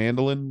 whatever, like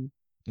mandolin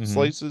Mm-hmm.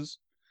 slices,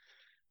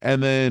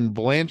 and then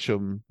blanch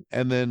them,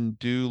 and then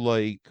do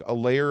like a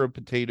layer of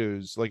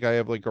potatoes. Like I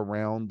have like a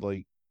round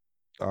like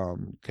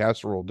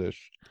casserole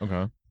dish.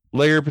 Okay.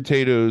 Layer of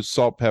potatoes,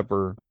 salt,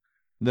 pepper,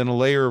 then a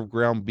layer of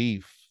ground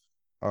beef,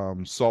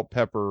 salt,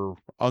 pepper,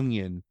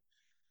 onion,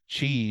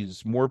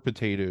 cheese, more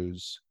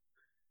potatoes,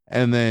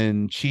 and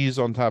then cheese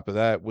on top of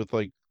that with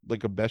like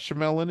a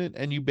bechamel in it,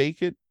 and you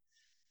bake it.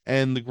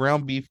 And the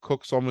ground beef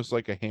cooks almost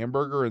like a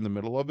hamburger in the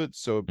middle of it,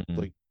 so it Mm-hmm.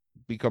 like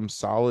becomes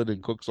solid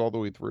and cooks all the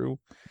way through.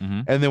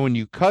 Mm-hmm. And then when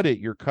you cut it,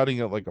 you're cutting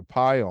it like a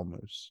pie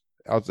almost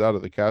out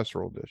of the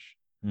casserole dish.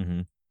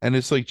 Mm-hmm. And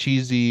it's like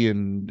cheesy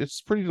and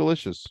it's pretty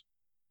delicious.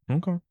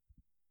 Okay.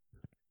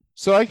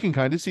 So I can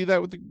kind of see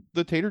that with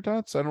the tater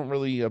tots. I don't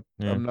really, Yeah.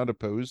 I'm not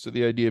opposed to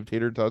the idea of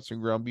tater tots and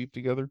ground beef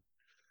together.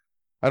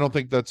 I don't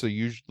think that's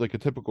like a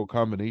typical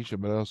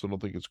combination, but I also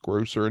don't think it's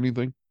gross or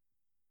anything.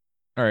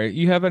 All right.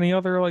 You have any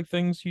other like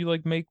things you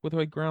like make with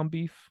like ground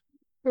beef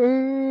Uh,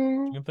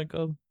 you can think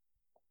of?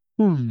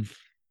 hmm.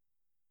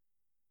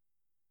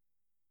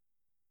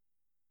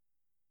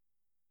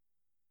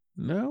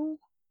 No,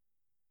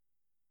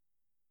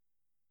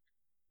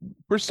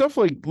 for stuff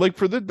like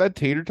for that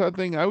tater tot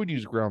thing, I would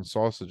use ground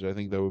sausage. I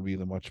think that would be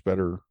the much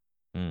better,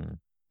 Mm.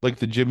 like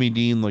the Jimmy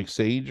Dean like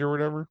sage or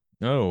whatever.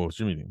 Oh,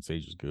 Jimmy Dean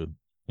Sage is good.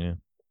 Yeah.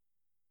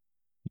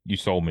 You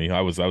sold me.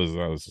 I was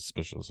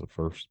suspicious at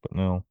first, but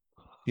no.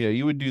 Yeah,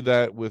 you would do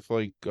that with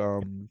like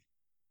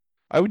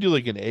I would do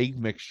like an egg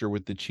mixture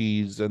with the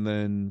cheese and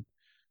then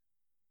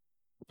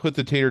put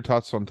the tater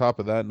tots on top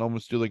of that and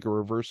almost do like a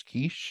reverse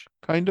quiche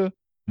kind of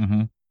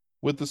Mm-hmm.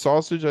 with the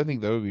sausage. I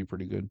think that would be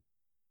pretty good.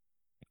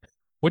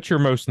 What's your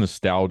most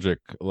nostalgic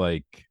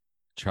like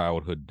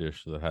childhood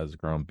dish that has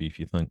ground beef,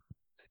 you think?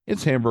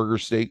 It's hamburger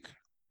steak.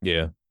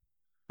 Yeah.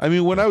 I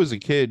mean, when I was a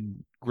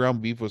kid,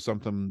 ground beef was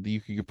something that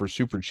you could get for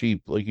super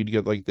cheap. Like you'd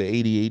get like the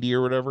 80/80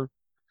 or whatever,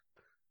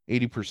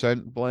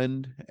 80%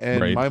 blend.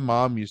 And Right. my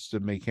mom used to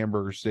make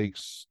hamburger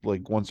steaks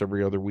like once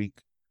every other week.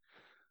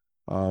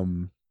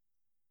 Um,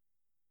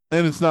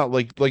 and it's not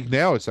like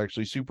now it's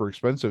actually super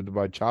expensive to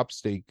buy chop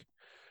steak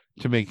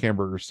to make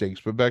hamburger steaks,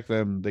 but back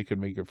then they could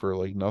make it for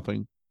like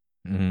nothing.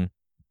 Mm-hmm.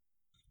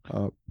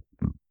 Uh,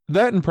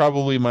 that and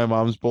probably my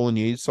mom's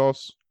bolognese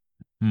sauce.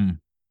 Hmm.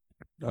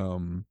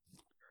 Um,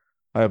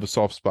 I have a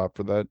soft spot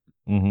for that.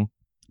 Mm-hmm.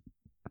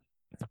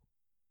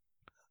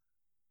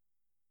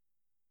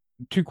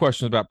 Two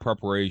questions about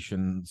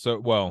preparation. So,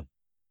 well,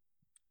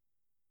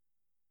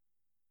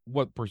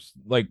 what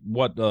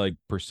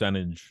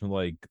percentage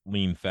like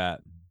lean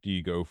fat do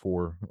you go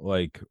for?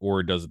 Like,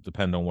 or does it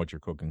depend on what you're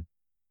cooking?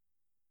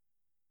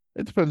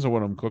 It depends on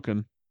what I'm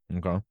cooking.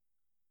 Okay.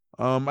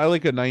 I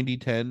like a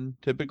 90-10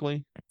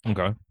 typically.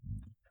 Okay.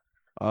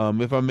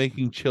 If I'm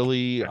making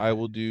chili, I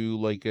will do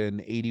like an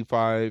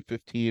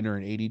 85-15 or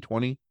an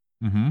 80-20,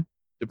 Mm-hmm.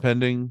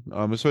 depending.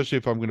 Especially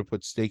if I'm going to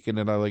put steak in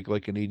it, I like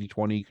an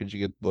 80-20 because you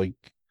get like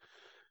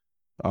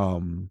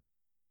um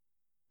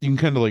you can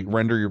kind of like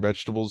render your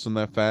vegetables in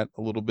that fat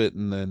a little bit,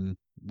 and then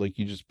like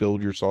you just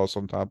build your sauce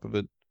on top of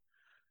it.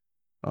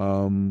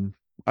 Um,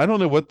 I don't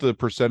know what the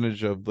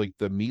percentage of like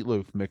the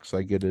meatloaf mix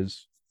I get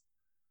is.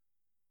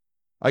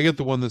 I get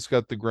the one that's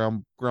got the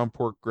ground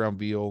pork, ground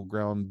veal,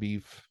 ground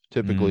beef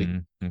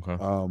typically. Okay.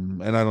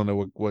 And I don't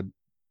know what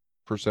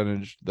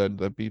percentage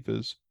that beef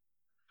is.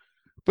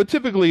 But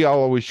typically I'll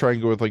always try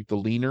and go with like the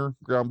leaner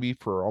ground beef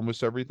for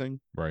almost everything.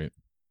 Right.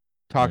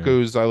 Yeah.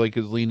 Tacos I like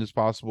as lean as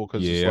possible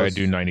because it's Yeah, I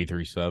do less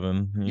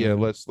 93.7. yeah, Yeah.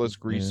 less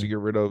grease Yeah. to get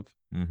rid of.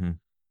 Mm-hmm.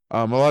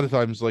 A lot of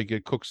times like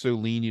it cooks so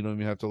lean you don't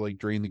even have to like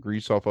drain the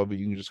grease off of it.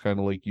 You can just kind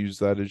of like use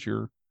that as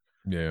your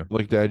Yeah.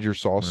 like to add your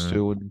sauce Right.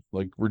 to and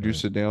like Right.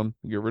 reduce it down,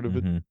 get rid of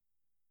it. Mm-hmm.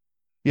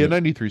 Yeah, Yep.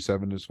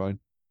 93.7 is fine.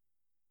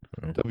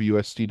 Oh.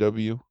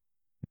 WSTW.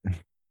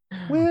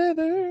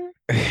 Weather.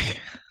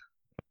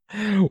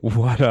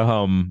 What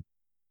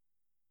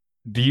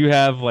do you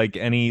have like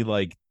any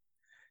like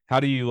how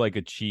do you like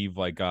achieve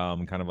like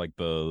kind of like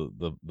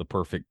the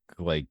perfect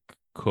like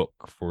cook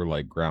for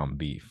like ground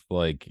beef?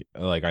 Like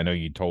I know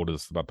you told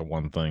us about the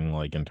one thing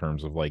like in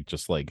terms of like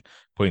just like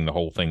putting the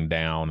whole thing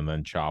down and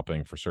then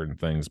chopping for certain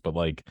things, but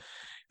like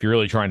if you're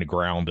really trying to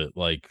ground it,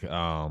 like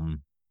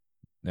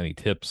any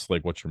tips?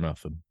 Like what's your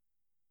method?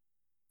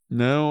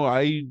 No,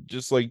 I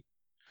just like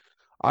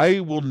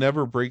I will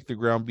never break the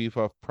ground beef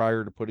off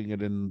prior to putting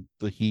it in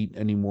the heat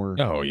anymore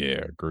Oh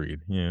yeah, agreed.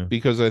 Yeah.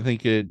 because I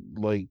think it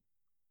like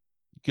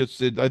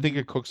gets it. I think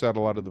it cooks out a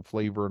lot of the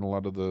flavor and a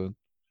lot of the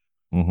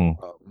Mm-hmm.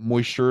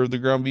 moisture of the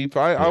ground beef.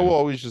 I Yeah. will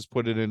always just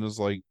put it in as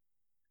like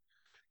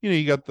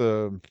you got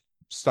the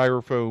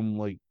styrofoam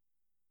like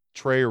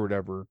tray or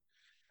whatever,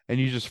 and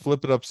you just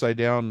flip it upside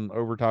down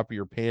over top of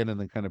your pan and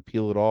then kind of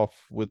peel it off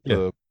with Yeah.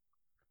 the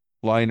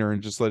liner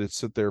and just let it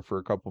sit there for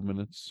a couple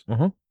minutes.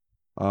 Uh-huh.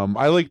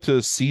 I like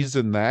to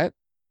season that.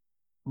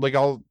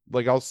 I'll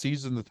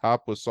season the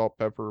top with salt,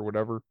 pepper, or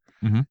whatever,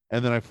 Mm-hmm.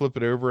 and then I flip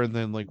it over, and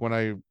then like when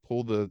I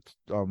pull the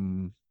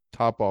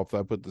top off,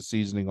 I put the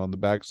seasoning on the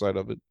backside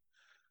of it,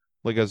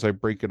 like as I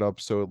break it up,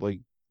 so it like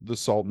the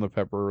salt and the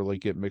pepper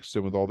like get mixed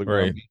in with all the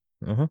ground Right.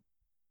 beef, Uh-huh.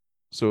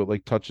 so it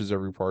like touches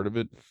every part of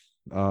it.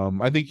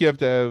 I think you have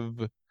to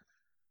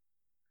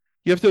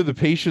have the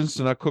patience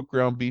to not cook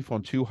ground beef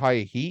on too high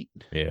a heat,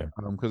 Yeah.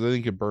 because I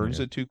think it burns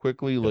Yeah. it too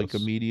quickly. Like a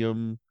Yes.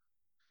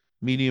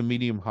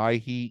 medium high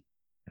heat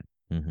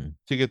Mm-hmm.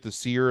 to get the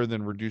sear, and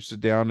then reduce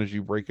it down as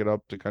you break it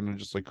up to kind of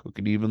just like cook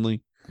it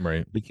evenly.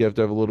 Right. Like you have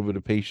to have a little bit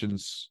of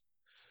patience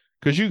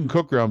because you can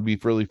cook ground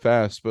beef really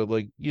fast, but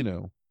Right.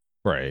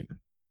 like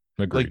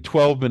Agreed.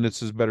 12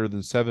 minutes is better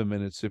than 7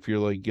 minutes if you're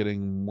like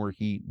getting more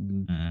heat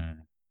and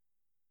Mm.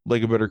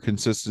 like a better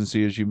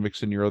consistency as you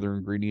mix in your other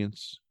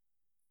ingredients.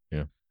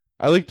 Yeah.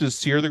 I like to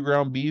sear the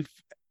ground beef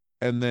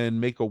and then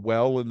make a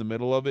well in the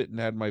middle of it and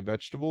add my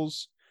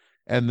vegetables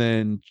and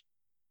then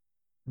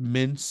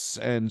mince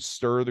and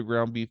stir the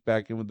ground beef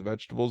back in with the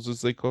vegetables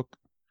as they cook.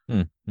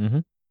 Mm-hmm.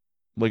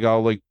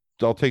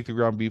 I'll take the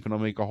ground beef and I'll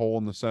make a hole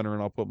in the center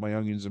and I'll put my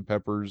onions and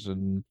peppers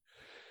and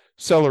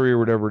celery or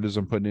whatever it is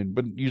I'm putting in,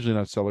 but usually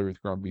not celery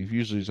with ground beef.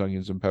 Usually it's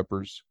onions and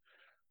peppers.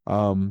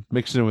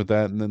 Mix it in with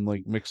that and then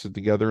like mix it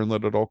together and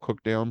let it all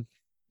cook down.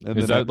 And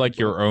Is then add that like the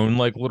your own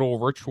like little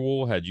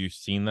ritual? Had you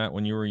seen that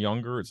when you were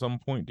younger at some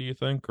point, do you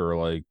think? Or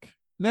like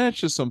nah, it's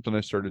just something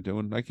I started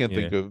doing. I can't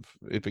yeah. think of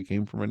if it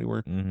came from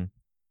anywhere. Mm-hmm.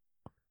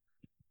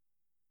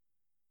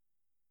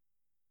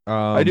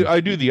 I do Um, I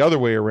do the other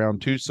way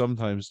around too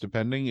sometimes,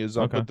 depending, is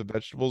I'll okay. put the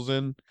vegetables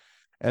in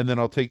and then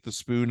I'll take the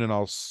spoon and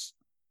I'll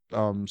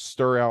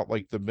stir out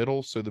like the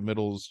middle, so the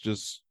middle is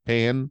just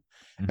pan,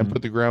 and Mm-hmm.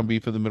 put the ground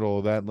beef in the middle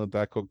of that and let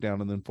that cook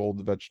down and then fold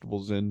the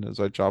vegetables in as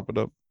I chop it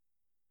up.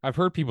 I've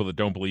heard people that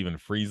don't believe in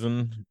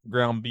freezing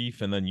ground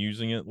beef and then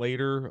using it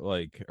later.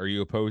 Like, are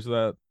you opposed to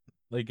that?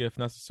 Like, if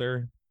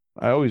necessary?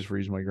 I always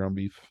freeze my ground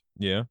beef.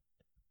 Yeah.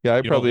 Yeah, I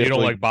You don't probably you have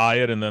don't like like buy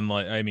it and then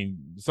like I mean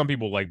some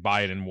people like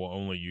buy it and will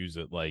only use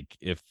it like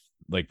if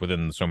like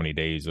within so many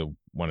days of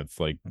when it's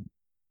like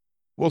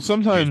well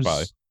used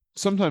by.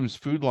 sometimes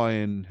Food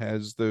Lion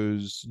has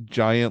those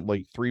giant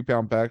like 3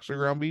 pound packs of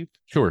ground beef.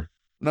 Sure.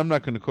 And I'm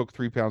not going to cook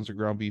 3 pounds of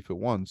ground beef at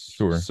once.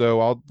 Sure. So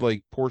I'll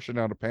like portion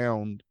out a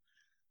pound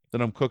that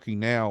I'm cooking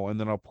now, and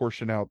then I'll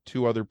portion out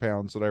 2 other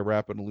pounds that I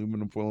wrap in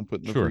aluminum foil and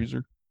put in the Sure.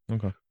 freezer.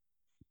 Okay.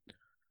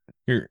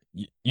 You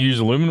use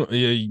aluminum.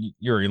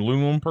 You're an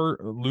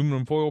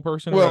aluminum foil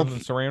person Well, rather than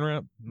saran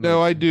wrap.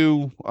 no, I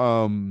do.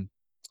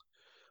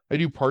 I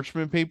do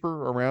parchment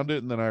paper around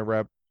it, and then I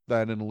wrap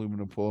that in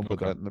aluminum foil and put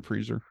Okay. that in the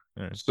freezer.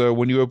 All right. So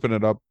when you open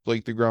it up,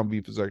 like the ground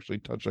beef is actually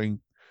touching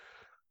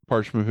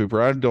parchment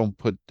paper. I don't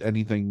put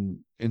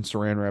anything in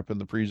saran wrap in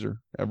the freezer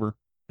ever.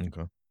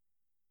 Okay.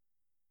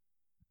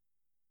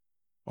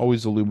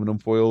 Always aluminum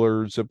foil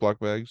or Ziploc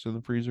bags in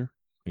the freezer.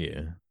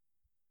 Yeah.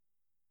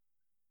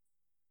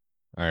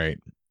 All right.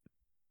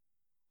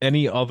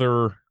 Any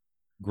other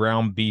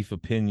ground beef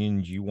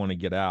opinions you want to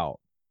get out?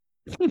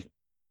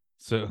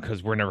 So,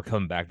 because we're never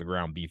coming back to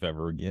ground beef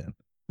ever again.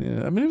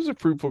 Yeah, I mean it was a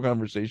fruitful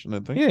conversation, I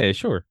think. Yeah,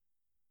 sure.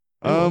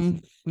 It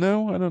was.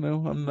 No, I don't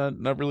know. I'm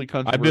not really I've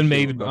been controversial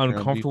made about ground beef.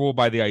 uncomfortable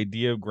by the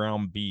idea of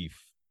ground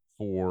beef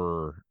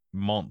for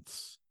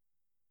months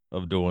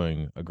of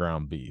doing a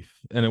ground beef,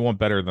 and it went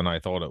better than I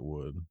thought it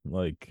would.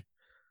 Like,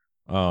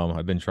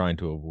 I've been trying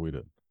to avoid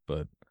it,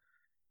 but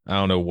I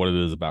don't know what it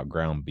is about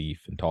ground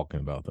beef and talking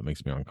about that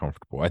makes me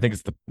uncomfortable. I think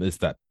it's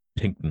that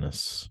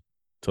pinkness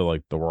to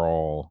like the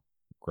raw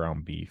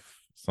ground beef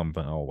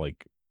somehow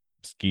like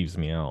skeeves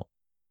me out.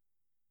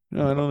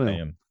 No, I Not don't a know.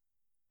 fan.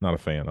 Not a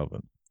fan of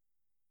it.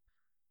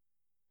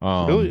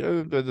 Really,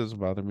 that doesn't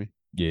bother me.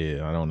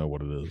 Yeah, I don't know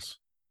what it is.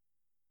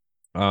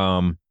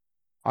 Um,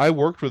 I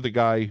worked with a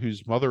guy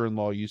whose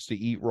mother-in-law used to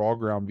eat raw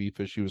ground beef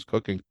as she was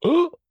cooking.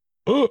 oh,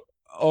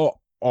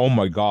 oh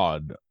my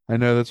God. I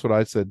know that's what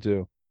I said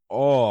too.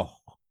 Oh,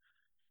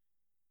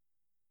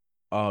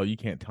 oh, you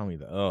can't tell me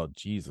that. Oh,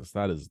 Jesus,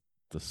 that is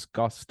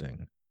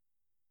disgusting.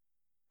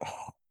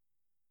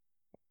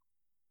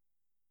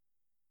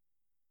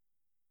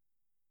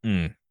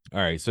 Mm. All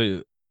right,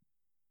 so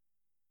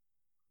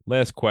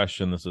last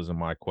question. This isn't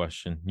my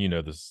question. You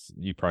know this.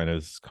 You probably know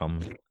this is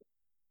coming.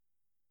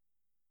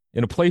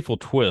 In a playful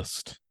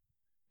twist,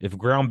 if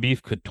ground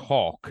beef could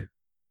talk,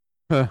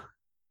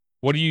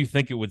 what do you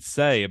think it would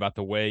say about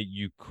the way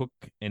you cook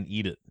and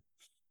eat it?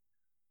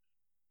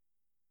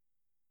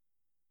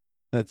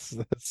 That's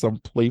some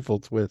playful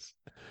twist.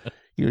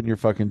 You and your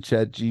fucking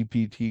chat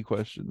GPT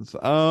questions.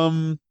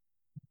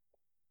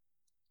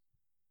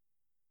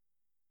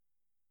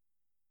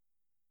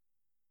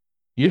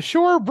 You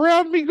sure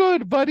browned me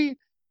good, buddy.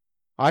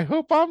 I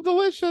hope I'm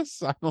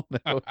delicious. I don't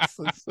know.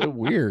 It's so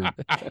weird.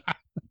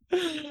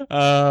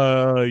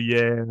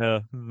 Yeah.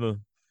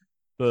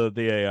 The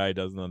AI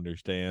doesn't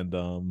understand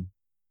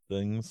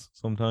things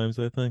sometimes,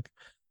 I think.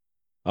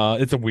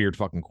 It's a weird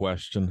fucking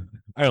question.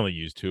 I only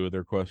use two of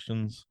their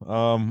questions.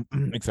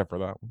 Except for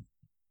that one.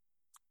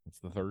 It's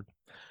the third.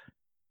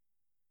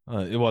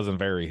 It wasn't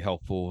very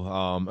helpful.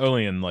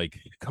 Only in like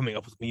coming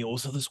up with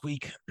meals this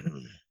week.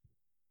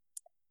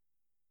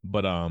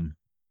 But all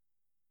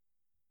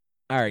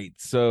right,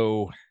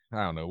 so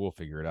I don't know, we'll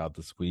figure it out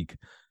this week.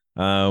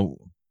 Uh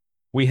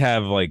we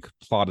have like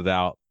plotted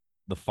out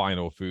the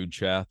final food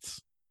chats.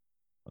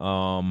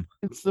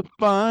 It's the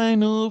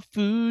final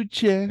food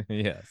chat.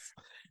 Yes.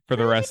 For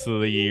the rest of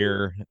the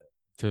year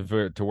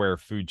to where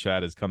food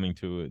chat is coming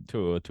to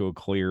a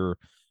clear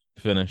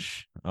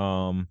finish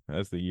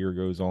as the year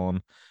goes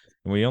on.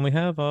 And we only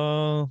have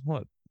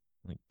what,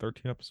 like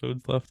 13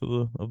 episodes left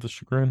of the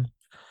chagrin.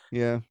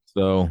 Yeah.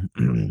 So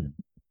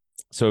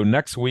so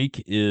next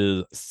week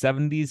is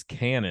 70s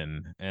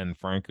canon, and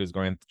Frank is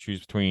going to choose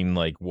between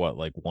like what,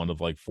 like one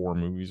of like four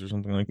movies or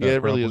something like Yeah, that,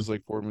 it really probably. is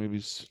like four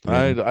movies.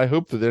 Yeah. I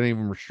hope that any of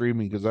them are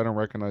streaming because I don't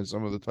recognize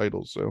some of the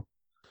titles. So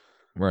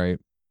Right.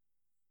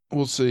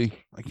 we'll see.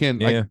 I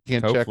Yeah, can't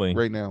check hopefully.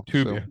 right now.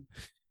 So Tubi.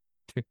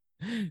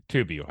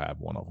 Tubi will have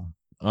one of them.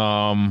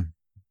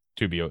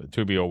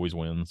 Tubi always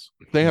wins.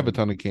 they have a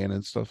ton of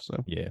canon stuff.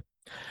 So Yeah.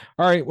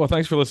 All right. Well,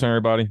 thanks for listening,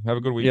 everybody. Have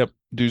a good week. yep.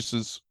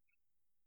 Deuces.